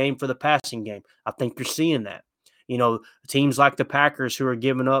run game for the passing game. I think you're seeing that. You know, teams like the Packers who are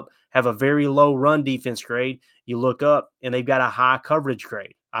giving up have a very low run defense grade. You look up and they've got a high coverage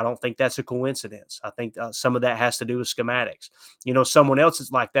grade. I don't think that's a coincidence. I think some of that has to do with schematics. You know, someone else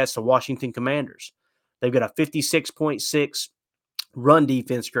is like that's the Washington Commanders. They've got a 56.6 run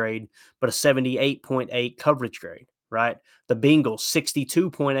defense grade, but a 78.8 coverage grade, right? The Bengals,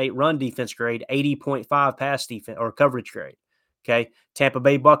 62.8 run defense grade, 80.5 pass defense or coverage grade. Okay. Tampa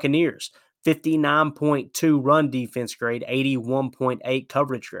Bay Buccaneers, 59.2 run defense grade, 81.8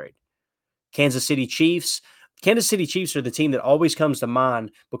 coverage grade. Kansas City Chiefs are the team that always comes to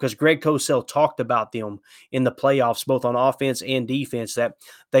mind because Greg Cosell talked about them in the playoffs, both on offense and defense, that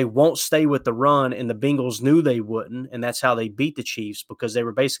they won't stay with the run, and the Bengals knew they wouldn't, and that's how they beat the Chiefs because they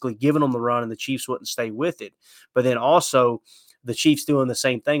were basically giving them the run and the Chiefs wouldn't stay with it. But then also the Chiefs doing the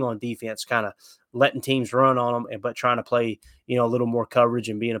same thing on defense, kind of letting teams run on them, but trying to play, you know, a little more coverage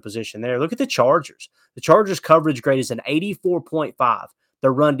and be in a position there. Look at the Chargers. The Chargers coverage grade is an 84.5.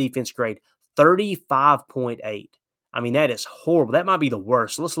 Their run defense grade, 35.8. I mean, that is horrible. That might be the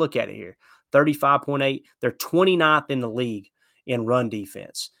worst. Let's look at it here. 35.8. They're 29th in the league in run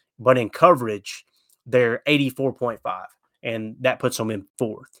defense. But in coverage, they're 84.5. And that puts them in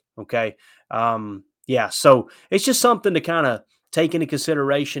 4th. Okay. Yeah. So it's just something to kind of take into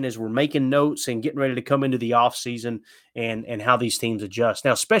consideration as we're making notes and getting ready to come into the offseason and how these teams adjust.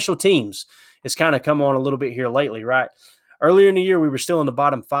 Now, special teams has kind of come on a little bit here lately, right? Earlier in the year, we were still in the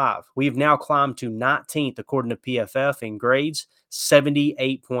bottom 5. We've now climbed to 19th, according to PFF, in grades,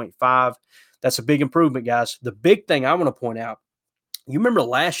 78.5. That's a big improvement, guys. The big thing I want to point out, you remember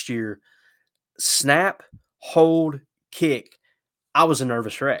last year, snap, hold, kick. I was a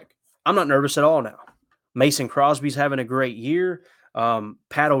nervous wreck. I'm not nervous at all now. Mason Crosby's having a great year.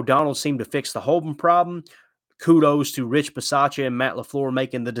 Pat O'Donnell seemed to fix the holding problem. Kudos to Rich Bisaccia and Matt LaFleur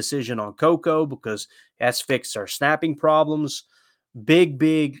making the decision on Coco because that's fixed our snapping problems.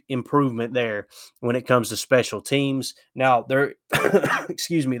 Big improvement there when it comes to special teams. Now, there's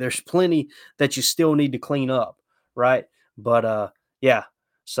plenty that you still need to clean up, right? But, yeah,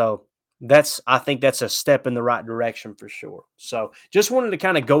 so I think that's a step in the right direction for sure. So just wanted to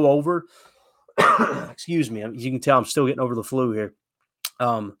kind of go over, excuse me, you can tell I'm still getting over the flu here.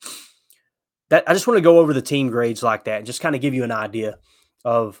 I just want to go over the team grades like that and just kind of give you an idea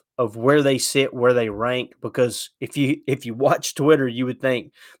of where they sit, where they rank, because if you watch Twitter, you would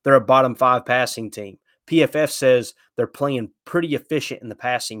think they're a bottom 5 passing team. PFF says they're playing pretty efficient in the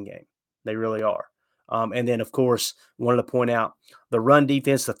passing game. They really are. And then, of course, wanted to point out the run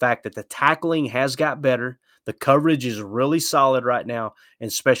defense, the fact that the tackling has got better. The coverage is really solid right now,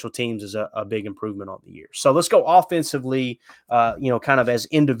 and special teams is a big improvement on the year. So let's go offensively, kind of as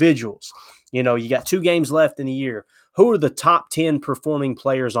individuals. You got 2 games left in the year. Who are the top 10 performing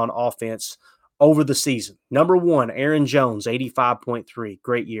players on offense over the season? Number 1, Aaron Jones, 85.3.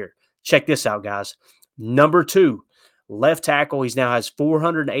 Great year. Check this out, guys. Number 2, left tackle. He now has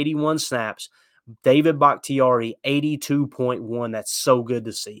 481 snaps. David Bakhtiari, 82.1. That's so good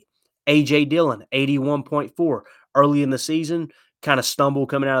to see. A.J. Dillon, 81.4. Early in the season, kind of stumbled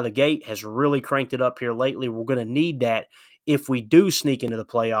coming out of the gate, has really cranked it up here lately. We're going to need that if we do sneak into the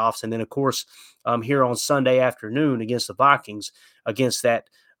playoffs. And then, of course, here on Sunday afternoon against the Vikings, against that,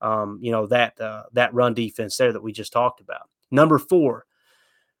 that run defense there that we just talked about. Number 4,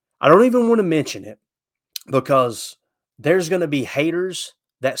 I don't even want to mention it because there's going to be haters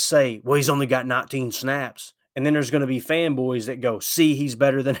that say, well, he's only got 19 snaps. And then there's going to be fanboys that go, see, he's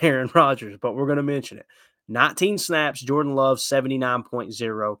better than Aaron Rodgers, but we're going to mention it. 19 snaps, Jordan Love,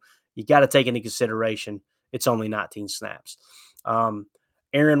 79.0. You got to take into consideration it's only 19 snaps.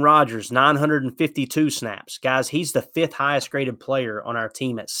 Aaron Rodgers, 952 snaps. Guys, he's the 5th highest graded player on our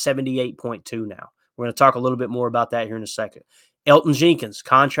team at 78.2 now. We're going to talk a little bit more about that here in a second. Elton Jenkins,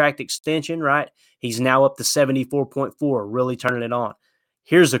 contract extension, right? He's now up to 74.4, really turning it on.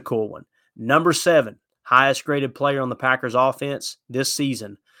 Here's a cool one. Number 7, highest graded player on the Packers offense this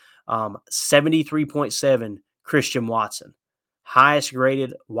season, 73.7, Christian Watson. Highest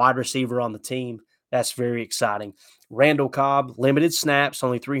graded wide receiver on the team. That's very exciting. Randall Cobb, limited snaps,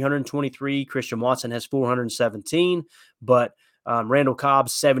 only 323. Christian Watson has 417, but Randall Cobb,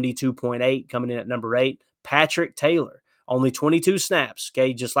 72.8, coming in at number 8. Patrick Taylor, only 22 snaps,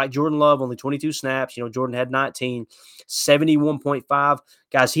 okay, just like Jordan Love, only 22 snaps. Jordan had 19, 71.5.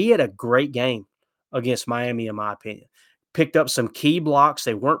 Guys, he had a great game against Miami, in my opinion. Picked up some key blocks.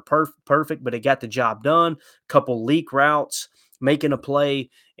 They weren't perfect, but it got the job done. Couple leak routes, making a play,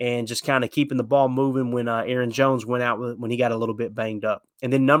 and just kind of keeping the ball moving when Aaron Jones went out when he got a little bit banged up.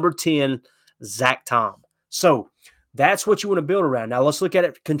 And then number 10, Zach Tom. So that's what you want to build around. Now let's look at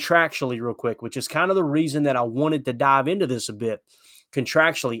it contractually real quick, which is kind of the reason that I wanted to dive into this a bit.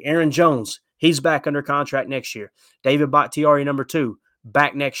 Contractually, Aaron Jones, he's back under contract next year. David Bakhtiari, number 2,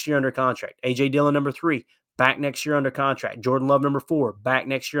 back next year under contract. A.J. Dillon, number 3, back next year under contract. Jordan Love, number 4, back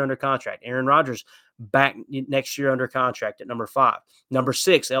next year under contract. Aaron Rodgers, back next year under contract at number 5. Number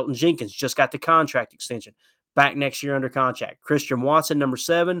 6, Elton Jenkins, just got the contract extension. Back next year under contract. Christian Watson, number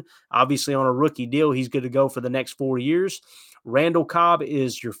 7, obviously on a rookie deal. He's good to go for the next 4 years. Randall Cobb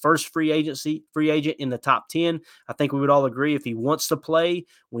is your first free agent in the top 10. I think we would all agree if he wants to play,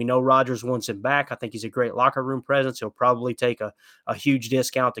 we know Rodgers wants him back. I think he's a great locker room presence. He'll probably take a huge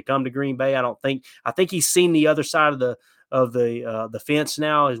discount to come to Green Bay. I think he's seen the other side of the fence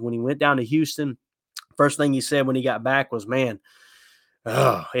now. Is when he went down to Houston, first thing he said when he got back was, man,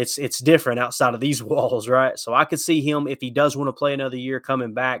 it's different outside of these walls, right? So I could see him, if he does want to play another year,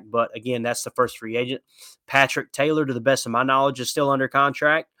 coming back. But again, that's the first free agent. Patrick Taylor, to the best of my knowledge, is still under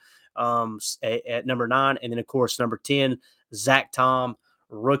contract at number 9. And then, of course, number 10, Zach Tom,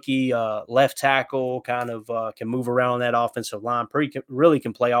 rookie left tackle, kind of can move around on that offensive line. Really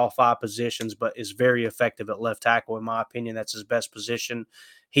can play all 5 positions, but is very effective at left tackle, in my opinion. That's his best position.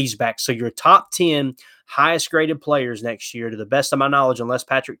 He's back. So your top 10 highest graded players next year, to the best of my knowledge, unless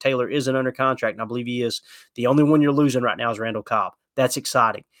Patrick Taylor isn't under contract, and I believe he is, the only one you're losing right now is Randall Cobb. That's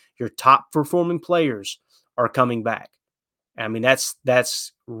exciting. Your top performing players are coming back. I mean, that's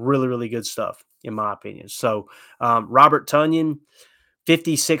really, really good stuff, in my opinion. So Robert Tonyan,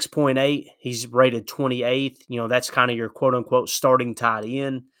 56.8. He's rated 28th. That's kind of your quote-unquote starting tight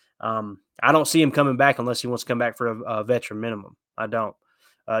end. I don't see him coming back unless he wants to come back for a veteran minimum. I don't.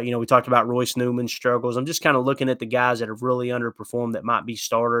 We talked about Royce Newman's struggles. I'm just kind of looking at the guys that have really underperformed that might be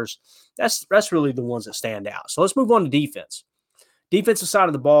starters. That's really the ones that stand out. So let's move on to defense. Defensive side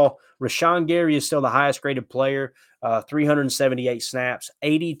of the ball, Rashawn Gary is still the highest graded player, 378 snaps,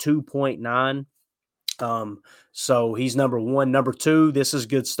 82.9. So he's number 1. Number 2, this is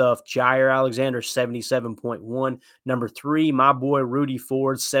good stuff. Jair Alexander, 77.1. Number 3, my boy Rudy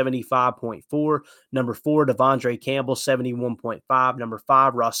Ford, 75.4. Number 4, Devondre Campbell, 71.5. Number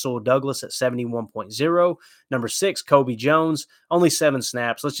 5, Rasul Douglas at 71.0. Number 6, Kobe Jones, only 7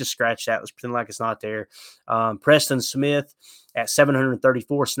 snaps. Let's just scratch that. Let's pretend like it's not there. Preston Smith at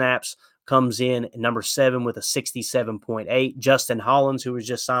 734 snaps. Comes in at number 7 with a 67.8. Justin Hollins, who was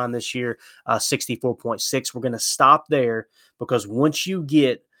just signed this year, 64.6. We're going to stop there because once you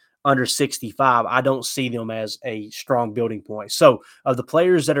get under 65, I don't see them as a strong building point. So of the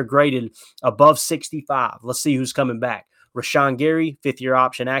players that are graded above 65, let's see who's coming back. Rashawn Gary, 5th-year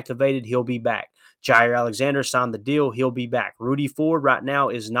option activated. He'll be back. Jair Alexander signed the deal. He'll be back. Rudy Ford right now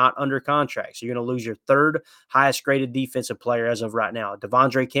is not under contract. So you're going to lose your 3rd highest graded defensive player as of right now.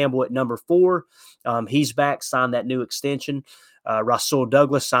 Devondre Campbell at number 4. He's back, signed that new extension. Rasul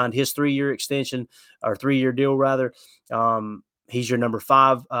Douglas signed his 3-year extension, or 3-year deal rather. He's your number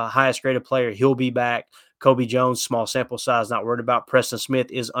 5 highest graded player. He'll be back. Kobe Jones, small sample size, not worried about. Preston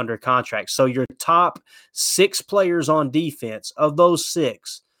Smith is under contract. So your top 6 players on defense, of those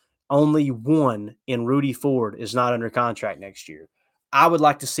 6, only 1 in Rudy Ford is not under contract next year. I would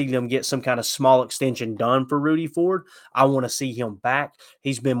like to see them get some kind of small extension done for Rudy Ford. I want to see him back.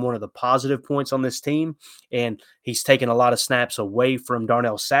 He's been one of the positive points on this team, and he's taken a lot of snaps away from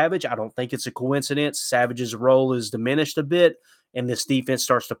Darnell Savage. I don't think it's a coincidence. Savage's role is diminished a bit, and this defense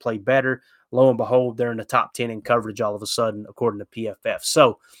starts to play better. Lo and behold, they're in the top 10 in coverage all of a sudden, according to PFF.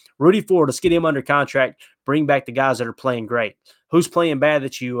 So Rudy Ford, let's get him under contract. Bring back the guys that are playing great. Who's playing bad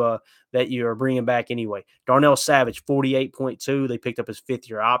that you are bringing back anyway? Darnell Savage, 48.2. They picked up his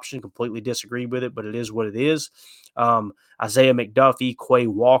 5th-year option. Completely disagree with it, but it is what it is. Isaiah McDuffie, Quay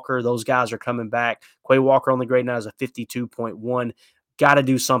Walker, those guys are coming back. Quay Walker only graded out as a 52.1. Got to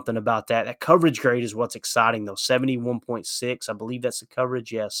do something about that. That coverage grade is what's exciting, though. 71.6. I believe that's the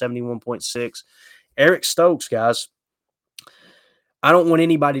coverage. Yeah, 71.6. Eric Stokes, guys. I don't want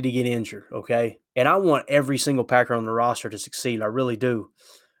anybody to get injured, okay? And I want every single Packer on the roster to succeed. I really do.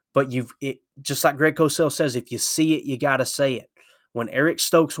 But just like Greg Cosell says, if you see it, you got to say it. When Eric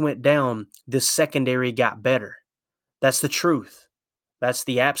Stokes went down, this secondary got better. That's the truth. That's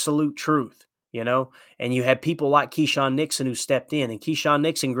the absolute truth, you know? And you had people like Keyshawn Nixon who stepped in. And Keyshawn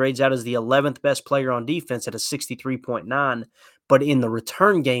Nixon grades out as the 11th best player on defense at a 63.9. But in the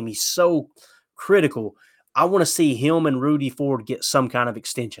return game, he's so critical. I want to see him and Rudy Ford get some kind of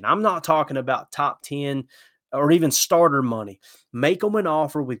extension. I'm not talking about top 10 or even starter money. Make them an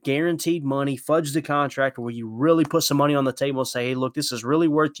offer with guaranteed money, fudge the contract where you really put some money on the table and say, hey, look, this is really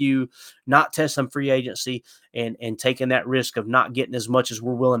worth you not testing free agency and taking that risk of not getting as much as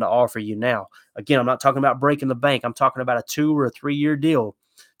we're willing to offer you now. Again, I'm not talking about breaking the bank. I'm talking about a 2 or a 3-year deal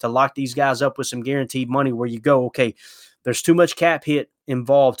to lock these guys up with some guaranteed money where you go, okay, there's too much cap hit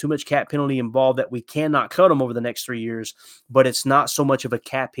involved, too much cap penalty involved that we cannot cut them over the next 3 years, but it's not so much of a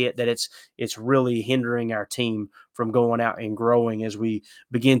cap hit that it's really hindering our team from going out and growing as we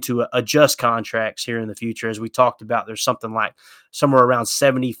begin to adjust contracts here in the future. As we talked about, there's something like somewhere around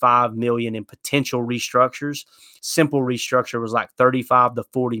 $75 million in potential restructures. Simple restructure was like $35 to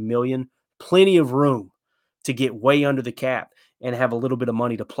 $40 million. Plenty of room to get way under the cap and have a little bit of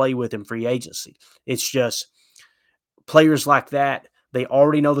money to play with in free agency. It's just players like that, they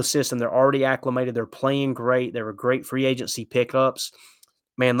already know the system. They're already acclimated. They're playing great. They were great free agency pickups.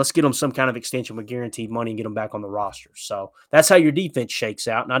 Man, let's get them some kind of extension with guaranteed money and get them back on the roster. So that's how your defense shakes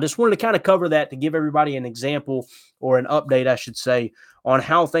out. And I just wanted to kind of cover that to give everybody an example or an update, I should say, on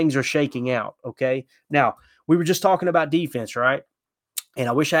how things are shaking out, okay? Now, we were just talking about defense, right? And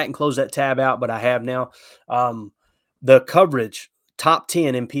I wish I hadn't closed that tab out, but I have now. The coverage, top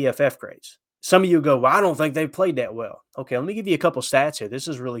 10 in PFF grades. Some of you go, well, I don't think they've played that well. Okay, let me give you a couple stats here. This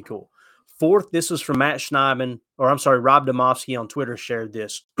is really cool. This was from Rob Domofsky on Twitter shared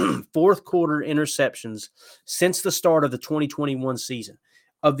this. 4th quarter interceptions since the start of the 2021 season.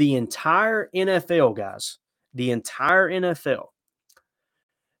 Of the entire NFL, guys, the entire NFL,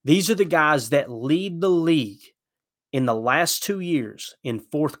 these are the guys that lead the league in the last 2 years in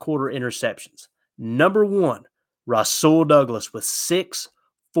 4th quarter interceptions. Number 1, Rasul Douglas with 6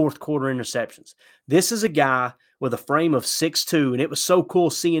 4th quarter interceptions. This is a guy with a frame of 6'2", and it was so cool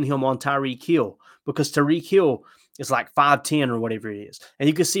seeing him on Tyreek Hill because Tyreek Hill is like 5'10" or whatever it is. And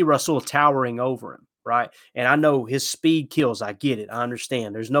you can see Rasul towering over him, right? And I know his speed kills. I get it. I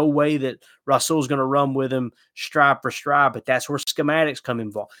understand. There's no way that Rasul's going to run with him stride for stride, but that's where schematics come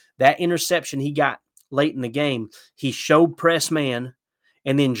involved. That interception he got late in the game, he showed press man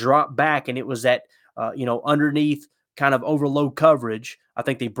and then dropped back, and it was that, underneath kind of overload coverage. I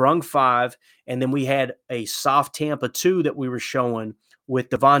think they brung 5, and then we had a soft Tampa 2 that we were showing with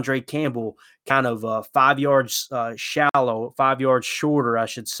Devondre Campbell, kind of 5 yards shallow, 5 yards shorter, I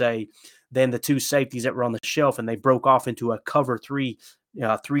should say, than the 2 safeties that were on the shelf, and they broke off into a cover 3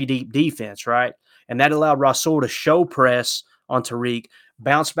 deep defense, right? And that allowed Rasul to show press on Tyreek,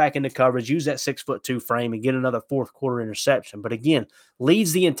 bounce back into coverage, use that 6'2" frame, and get another 4th quarter interception. But again,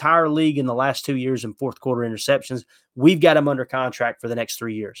 leads the entire league in the last 2 years in 4th quarter interceptions. We've got him under contract for the next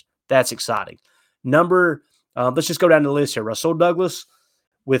 3 years. That's exciting. Let's just go down the list here. Rasul Douglas,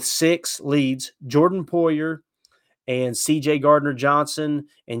 with 6 leads. Jordan Poyer and C.J. Gardner-Johnson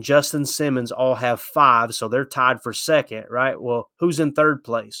and Justin Simmons all have 5, so they're tied for second, right? Well, who's in third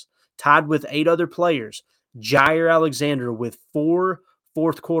place? Tied with 8 other players. Jair Alexander with 4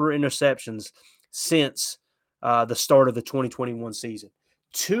 fourth-quarter interceptions since the start of the 2021 season.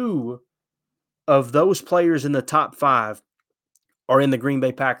 2 of those players in the top 5 are in the Green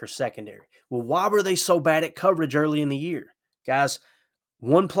Bay Packers secondary. Well, why were they so bad at coverage early in the year? Guys,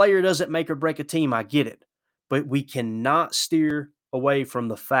 one player doesn't make or break a team. I get it. But we cannot steer away from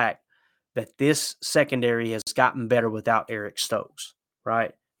the fact that this secondary has gotten better without Eric Stokes,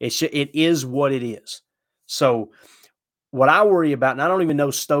 right? It is what it is. So what I worry about, and I don't even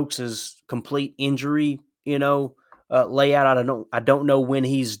know Stokes' complete injury, layout. I don't know when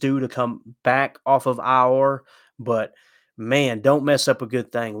he's due to come back off of IR, but man, don't mess up a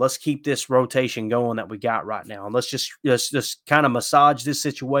good thing. Let's keep this rotation going that we got right now, and let's just kind of massage this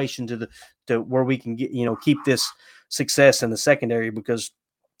situation to where we can get keep this success in the secondary, because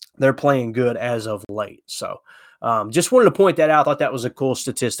they're playing good as of late. So just wanted to point that out. I thought that was a cool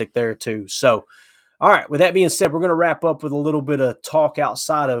statistic there too. So all right, with that being said, we're going to wrap up with a little bit of talk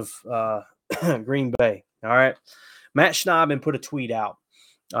outside of Green Bay. All right, Matt Schneidman put a tweet out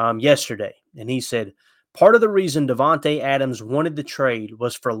yesterday, and he said, part of the reason Davante Adams wanted the trade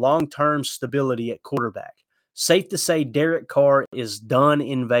was for long-term stability at quarterback. Safe to say Derek Carr is done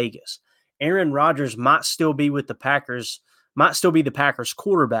in Vegas. Aaron Rodgers might still be the Packers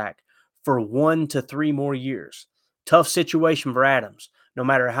quarterback for 1 to 3 more years. Tough situation for Adams, no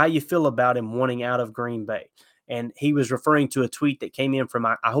matter how you feel about him wanting out of Green Bay. And he was referring to a tweet that came in from,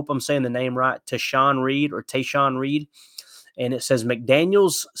 I hope I'm saying the name right, Tayshawn Reed. And it says,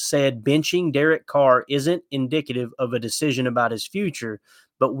 McDaniels said benching Derek Carr isn't indicative of a decision about his future,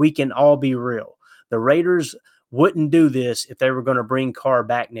 but we can all be real. The Raiders wouldn't do this if they were going to bring Carr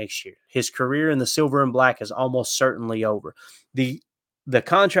back next year. His career in the silver and black is almost certainly over. The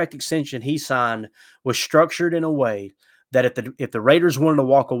contract extension he signed was structured in a way that if the Raiders wanted to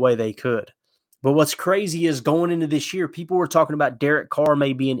walk away, they could. But what's crazy is going into this year, people were talking about Derek Carr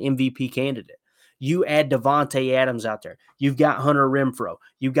may be an MVP candidate. You add Davante Adams out there. You've got Hunter Renfrow.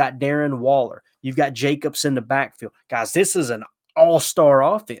 You've got Darren Waller. You've got Jacobs in the backfield. Guys, this is an all-star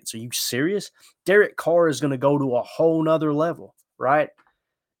offense. Are you serious? Derek Carr is going to go to a whole nother level, right?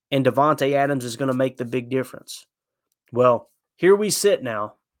 And Davante Adams is going to make the big difference. Well, here we sit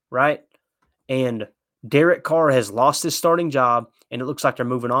now, right? And Derek Carr has lost his starting job, and it looks like they're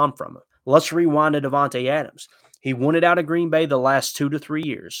moving on from him. Let's rewind to Davante Adams. He won it out of Green Bay the last 2 to 3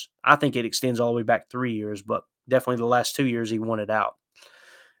 years. I think it extends all the way back 3 years, but definitely the last 2 years he won it out.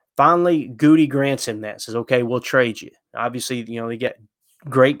 Finally, Goody grants him that. Says, okay, we'll trade you. Obviously, they get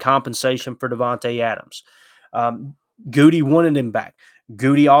great compensation for Davante Adams. Goody wanted him back.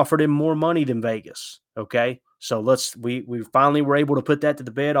 Goody offered him more money than Vegas. Okay, so we finally were able to put that to the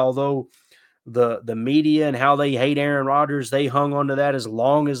bed, although the media and how they hate Aaron Rodgers, they hung on to that as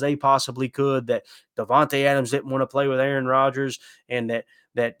long as they possibly could, that Davante Adams didn't want to play with Aaron Rodgers, and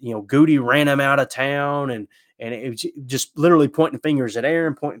that Goody ran him out of town, and it was just literally pointing fingers at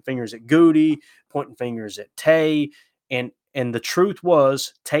Aaron, pointing fingers at Goody, pointing fingers at Tay, and the truth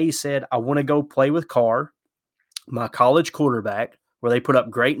was Tay said, I want to go play with Carr, my college quarterback, where they put up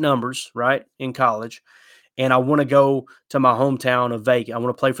great numbers, right, in college, and I want to go to my hometown of Vegas. I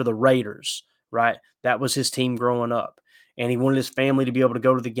want to play for the Raiders. Right? That was his team growing up. And he wanted his family to be able to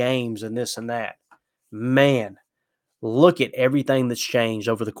go to the games and this and that. Man, look at everything that's changed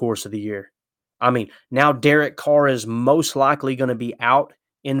over the course of the year. I mean, now Derek Carr is most likely going to be out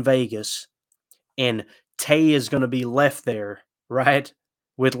in Vegas, and Tay is going to be left there, right,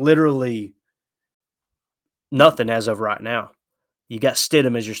 with literally nothing as of right now. You got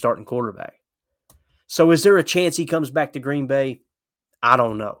Stidham as your starting quarterback. So is there a chance he comes back to Green Bay? I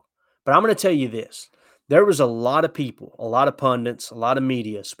don't know. But I'm going to tell you this. There was a lot of people, a lot of pundits, a lot of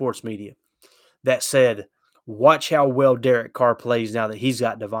media, sports media, that said, watch how well Derek Carr plays now that he's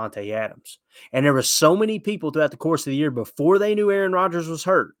got Davante Adams. And there were so many people throughout the course of the year before they knew Aaron Rodgers was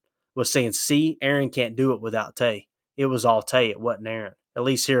hurt was saying, see, Aaron can't do it without Tay. It was all Tay. It wasn't Aaron, at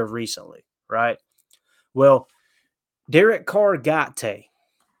least here recently, right? Well, Derek Carr got Tay.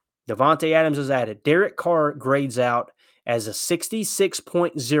 Davante Adams is added. Derek Carr grades out as a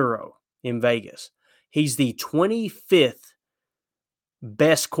 66.0 in Vegas. He's the 25th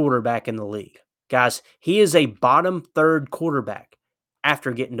best quarterback in the league. Guys, he is a bottom third quarterback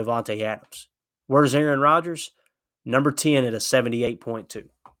after getting Davante Adams. Where's Aaron Rodgers? Number 10 at a 78.2.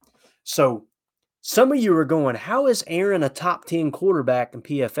 So some of you are going, how is Aaron a top 10 quarterback in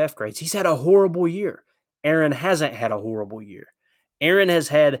PFF grades? He's had a horrible year. Aaron hasn't had a horrible year. Aaron has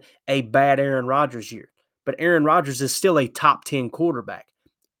had a bad Aaron Rodgers year, but Aaron Rodgers is still a top 10 quarterback,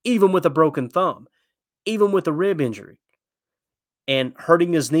 even with a broken thumb, even with a rib injury, and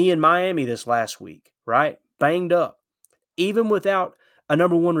hurting his knee in Miami this last week, right? Banged up, even without a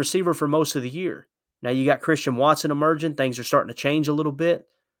number one receiver for most of the year. Now you got Christian Watson emerging. Things are starting to change a little bit.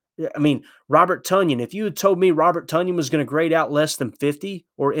 I mean, Robert Tonyan, if you had told me Robert Tonyan was going to grade out less than 50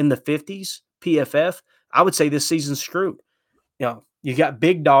 or in the 50s PFF, I would say this season's screwed. You got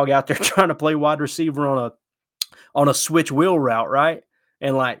Big Dog out there trying to play wide receiver on a switch wheel route, right?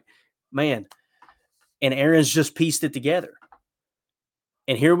 And man, and Aaron's just pieced it together.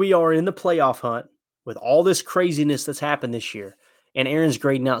 And here we are in the playoff hunt with all this craziness that's happened this year, and Aaron's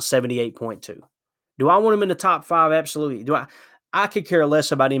grading out 78.2. Do I want him in the top 5? Absolutely. I could care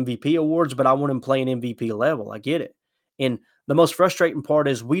less about MVP awards, but I want him playing MVP level. I get it. And the most frustrating part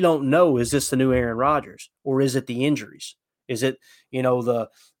is we don't know, is this the new Aaron Rodgers, or is it the injuries? Is it, a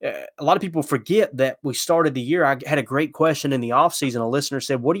lot of people forget that we started the year. I had a great question in the offseason. A listener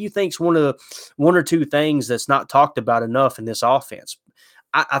said, what do you think is one or two things that's not talked about enough in this offense?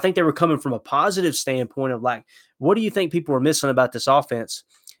 I think they were coming from a positive standpoint of what do you think people are missing about this offense?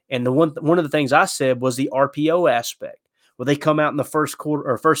 And one of the things I said was the RPO aspect. Well, they come out in the first quarter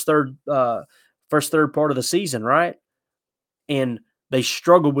or first third part of the season, right? And they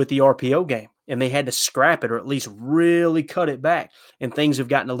struggled with the RPO game, and they had to scrap it or at least really cut it back. And things have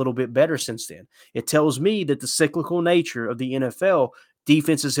gotten a little bit better since then. It tells me that the cyclical nature of the NFL,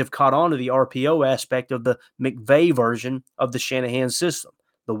 defenses have caught on to the RPO aspect of the McVay version of the Shanahan system,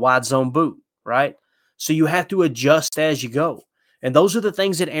 the wide zone boot, right? So you have to adjust as you go. And those are the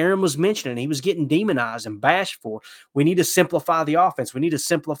things that Aaron was mentioning. He was getting demonized and bashed for. We need to simplify the offense. We need to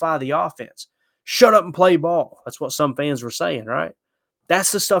simplify the offense. Shut up and play ball. That's what some fans were saying, right?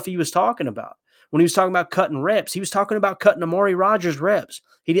 That's the stuff he was talking about. When he was talking about cutting reps, he was talking about cutting Amari Rodgers reps.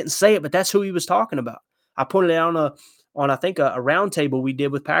 He didn't say it, but that's who he was talking about. I pointed it out on I think, a roundtable we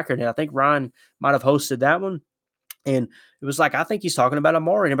did with Packard. And I think Ryan might have hosted that one. And it was I think he's talking about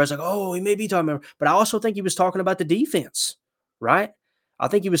Amari. And everybody's like, oh, he may be talking about, but I also think he was talking about the defense. Right? I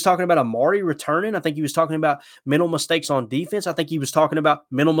think he was talking about Amari returning. I think he was talking about mental mistakes on defense. I think he was talking about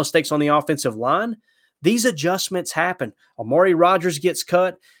mental mistakes on the offensive line. These adjustments happen. Amari Rodgers gets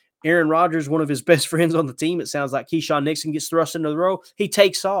cut. Aaron Rodgers, one of his best friends on the team, it sounds like Keyshawn Nixon gets thrust into the row. He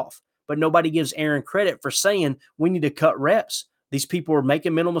takes off, but nobody gives Aaron credit for saying we need to cut reps. These people are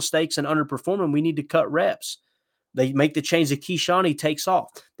making mental mistakes and underperforming. We need to cut reps. They make the change to Keyshawn. He takes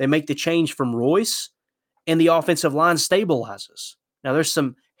off. They make the change from Royce, and the offensive line stabilizes. Now, there's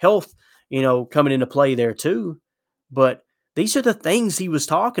some health, coming into play there too, but these are the things he was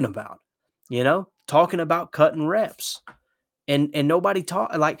talking about, talking about cutting reps. And nobody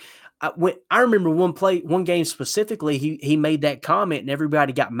taught, I remember one game specifically, he made that comment and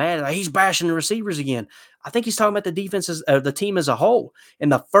everybody got mad. He's bashing the receivers again. I think he's talking about the defenses, the team as a whole.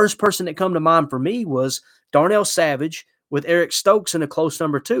 And the first person that come to mind for me was Darnell Savage with Eric Stokes in a close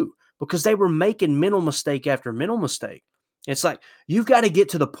number 2. Because they were making mental mistake after mental mistake. It's you've got to get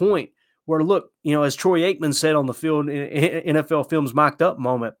to the point where, look, as Troy Aikman said on the field in NFL Films Mic'd Up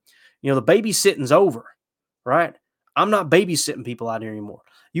moment, the babysitting's over, right? I'm not babysitting people out here anymore.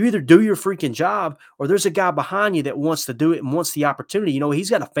 You either do your freaking job or there's a guy behind you that wants to do it and wants the opportunity. He's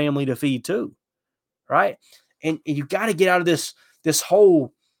got a family to feed too, right? And you got to get out of this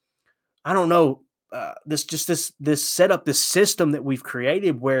whole, I don't know, this setup, this system that we've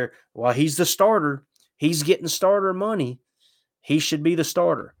created where, well, he's the starter. He's getting starter money. He should be the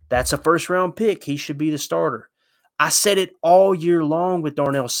starter. That's a first-round pick. He should be the starter. I said it all year long with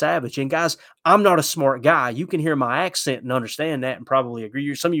Darnell Savage. And, guys, I'm not a smart guy. You can hear my accent and understand that and probably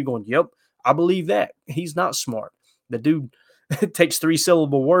agree. Some of you going, yep, I believe that. He's not smart. The dude takes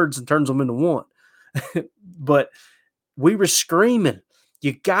 3-syllable words and turns them into one. But we were screaming,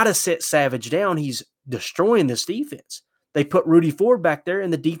 you got to set Savage down. He's destroying this defense. They put Rudy Ford back there,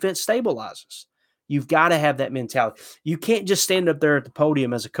 and the defense stabilizes. You've got to have that mentality. You can't just stand up there at the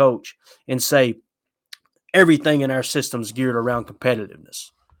podium as a coach and say, everything in our system is geared around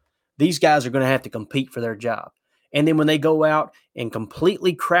competitiveness. These guys are going to have to compete for their job. And then when they go out and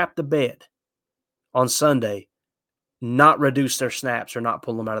completely crap the bed on Sunday, not reduce their snaps or not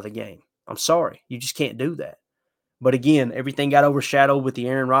pull them out of the game. I'm sorry. You just can't do that. But again, everything got overshadowed with the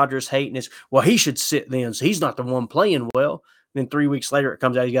Aaron Rodgers hate. And well, he should sit then, so he's not the one playing well. And then 3 weeks later, it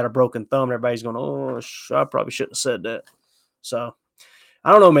comes out he's got a broken thumb. And everybody's going, oh, I probably shouldn't have said that. So,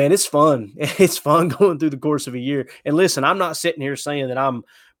 I don't know, man. It's fun. It's fun going through the course of a year. And listen, I'm not sitting here saying that I'm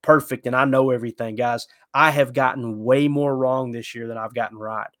perfect and I know everything, guys. I have gotten way more wrong this year than I've gotten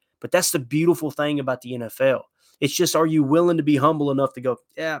right. But that's the beautiful thing about the NFL It's just, are you willing to be humble enough to go,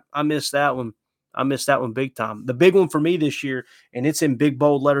 yeah, I missed that one. I missed that one big time. The big one for me this year, and it's in big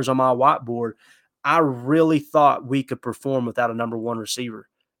bold letters on my whiteboard, I really thought we could perform without a number one receiver,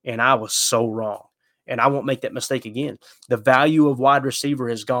 and I was so wrong. And I won't make that mistake again. The value of wide receiver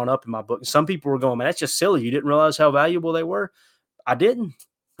has gone up in my book. Some people were going, man, that's just silly. You didn't realize how valuable they were. I didn't.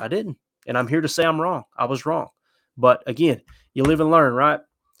 And I'm here to say I'm wrong. I was wrong. But again, you live and learn, right?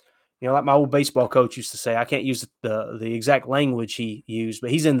 You know, like my old baseball coach used to say, I can't use the exact language he used, but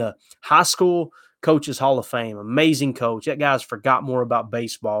he's in the high school coaches Hall of Fame. Amazing coach. That guy's forgot more about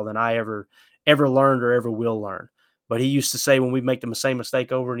baseball than I ever learned or ever will learn. But he used to say, when we make the same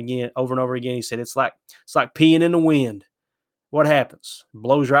mistake over and over again, he said, it's like peeing in the wind. What happens? It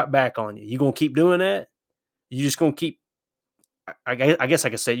blows right back on you. You going to keep doing that? You just going to keep, I guess I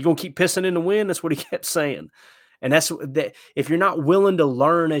could say, you're going to keep pissing in the wind? That's what he kept saying. And that's that. If you're not willing to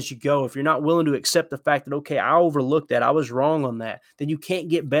learn as you go, if you're not willing to accept the fact that, okay, I overlooked that, I was wrong on that, then you can't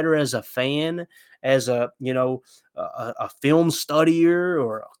get better as a fan, as a film studier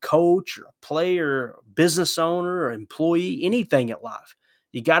or a coach or a player, business owner or employee, anything at life.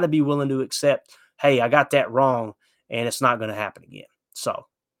 You got to be willing to accept, hey, I got that wrong and it's not going to happen again. So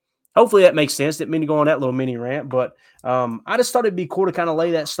hopefully that makes sense. Didn't mean to go on that little mini rant, but I just thought it'd be cool to kind of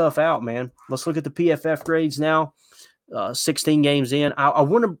lay that stuff out, man. Let's look at the PFF grades now. 16 games in. I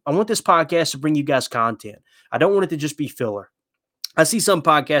want this podcast to bring you guys content. I don't want it to just be filler. I see some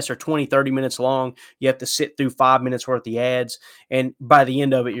podcasts are 20, 30 minutes long. You have to sit through 5 minutes worth of ads. And by the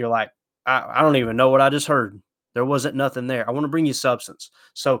end of it, you're like, I don't even know what I just heard. There wasn't nothing there. I want to bring you substance.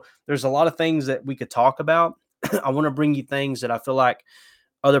 So there's a lot of things that we could talk about. I want to bring you things that I feel like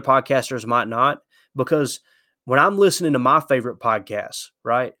other podcasters might not, because when I'm listening to my favorite podcasts,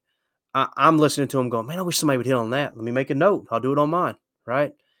 right, I'm listening to them going, man, I wish somebody would hit on that. Let me make a note. I'll do it on mine,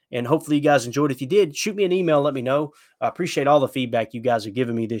 right? And hopefully you guys enjoyed. If you did, shoot me an email. Let me know. I appreciate all the feedback you guys have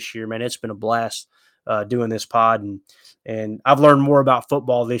given me this year, man. It's been a blast doing this pod. And I've learned more about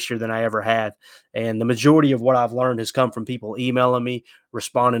football this year than I ever had. And the majority of what I've learned has come from people emailing me,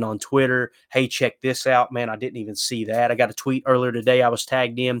 responding on Twitter. Hey, check this out, man. I didn't even see that. I got a tweet earlier today. I was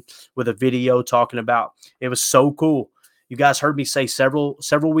tagged in with a video talking about it. Was so cool. You guys heard me say several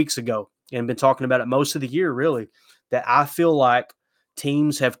weeks ago, and been talking about it most of the year, really, that I feel like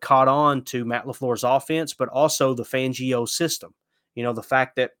teams have caught on to Matt LaFleur's offense, but also the Fangio system. You know, the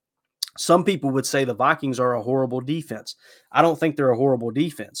fact that some people would say the Vikings are a horrible defense. I don't think they're a horrible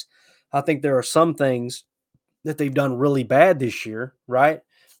defense. I think there are some things that they've done really bad this year, right?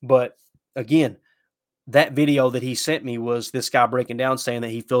 But again, that video that he sent me was this guy breaking down saying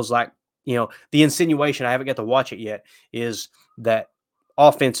that he feels like, you know, the insinuation, I haven't got to watch it yet, is that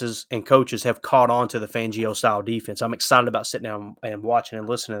offenses and coaches have caught on to the Fangio style defense. I'm excited about sitting down and watching and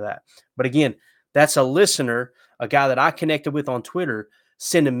listening to that. But again, that's a listener, a guy that I connected with on Twitter,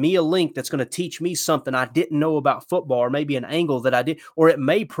 sending me a link that's going to teach me something I didn't know about football, or maybe an angle that I did, or it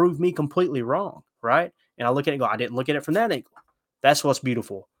may prove me completely wrong, right? And I look at it and go, I didn't look at it from that angle. That's what's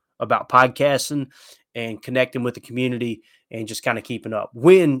beautiful about podcasting and connecting with the community and just kind of keeping up.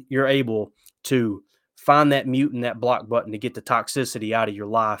 When you're able to find that mute and that block button to get the toxicity out of your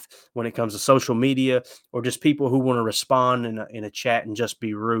life when it comes to social media or just people who want to respond in a chat and just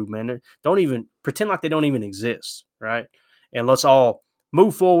be rude, man. Don't even pretend like they don't even exist, right? And let's all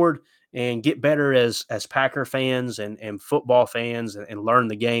move forward and get better as Packer fans and football fans and learn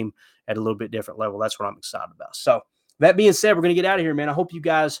the game at a little bit different level. That's what I'm excited about. So that being said, we're going to get out of here, man. I hope you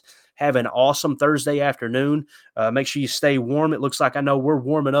guys have an awesome Thursday afternoon. Make sure you stay warm. It looks like, I know we're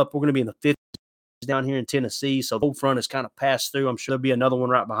warming up. We're going to be in the 50s down here in Tennessee. So the cold front has kind of passed through. I'm sure there'll be another one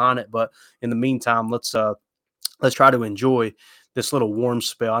right behind it. But in the meantime, let's try to enjoy this little warm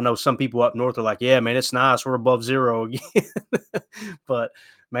spell. I know some people up north are like, yeah, man, it's nice. We're above zero again. But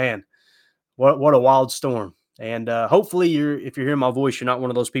man, what a wild storm. And hopefully if you're hearing my voice, you're not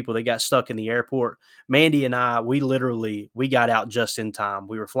one of those people that got stuck in the airport. Mandy and I, we got out just in time.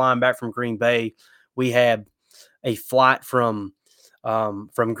 We were flying back from Green Bay. We had a flight from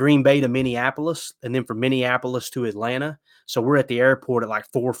Green Bay to Minneapolis, and then from Minneapolis to Atlanta. So we're at the airport at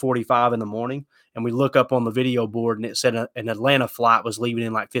like 4:45 in the morning, and we look up on the video board, and it said an Atlanta flight was leaving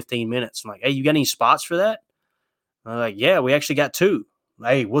in like 15 minutes. I'm like, hey, you got any spots for that? I'm like, yeah, we actually got 2.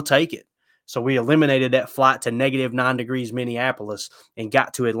 Hey, we'll take it. So we eliminated that flight to -9 degrees Minneapolis and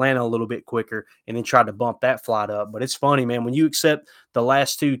got to Atlanta a little bit quicker, and then tried to bump that flight up. But it's funny, man, when you accept the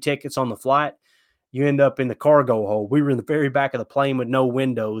last 2 tickets on the flight, you end up in the cargo hold. We were in the very back of the plane with no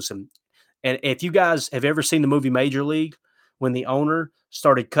windows. And if you guys have ever seen the movie Major League, when the owner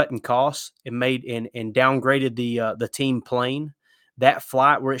started cutting costs and downgraded the team plane, that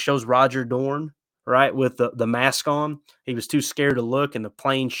flight where it shows Roger Dorn right, with the mask on. He was too scared to look, and the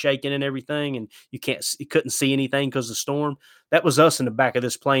plane shaking and everything, and you couldn't see anything because of the storm. That was us in the back of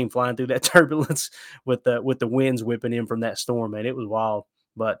this plane flying through that turbulence with the winds whipping in from that storm, man. It was wild.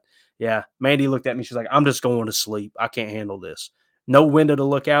 But yeah, Mandy looked at me. She's like, I'm just going to sleep. I can't handle this. No window to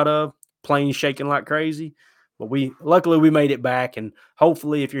look out of, plane shaking like crazy. But luckily we made it back, and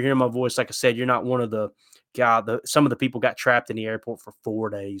hopefully, if you're hearing my voice, like I said, you're not one of some of the people got trapped in the airport for 4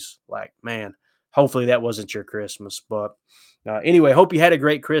 days. Like, man, hopefully that wasn't your Christmas. But anyway, hope you had a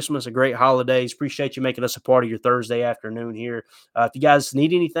great Christmas, a great holidays. Appreciate you making us a part of your Thursday afternoon here. If you guys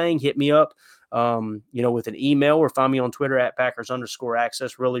need anything, hit me up, with an email, or find me on Twitter at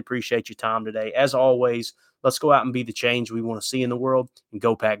Packers_access. Really appreciate your time today. As always, let's go out and be the change we want to see in the world, and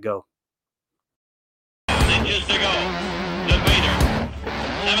go Pack Go.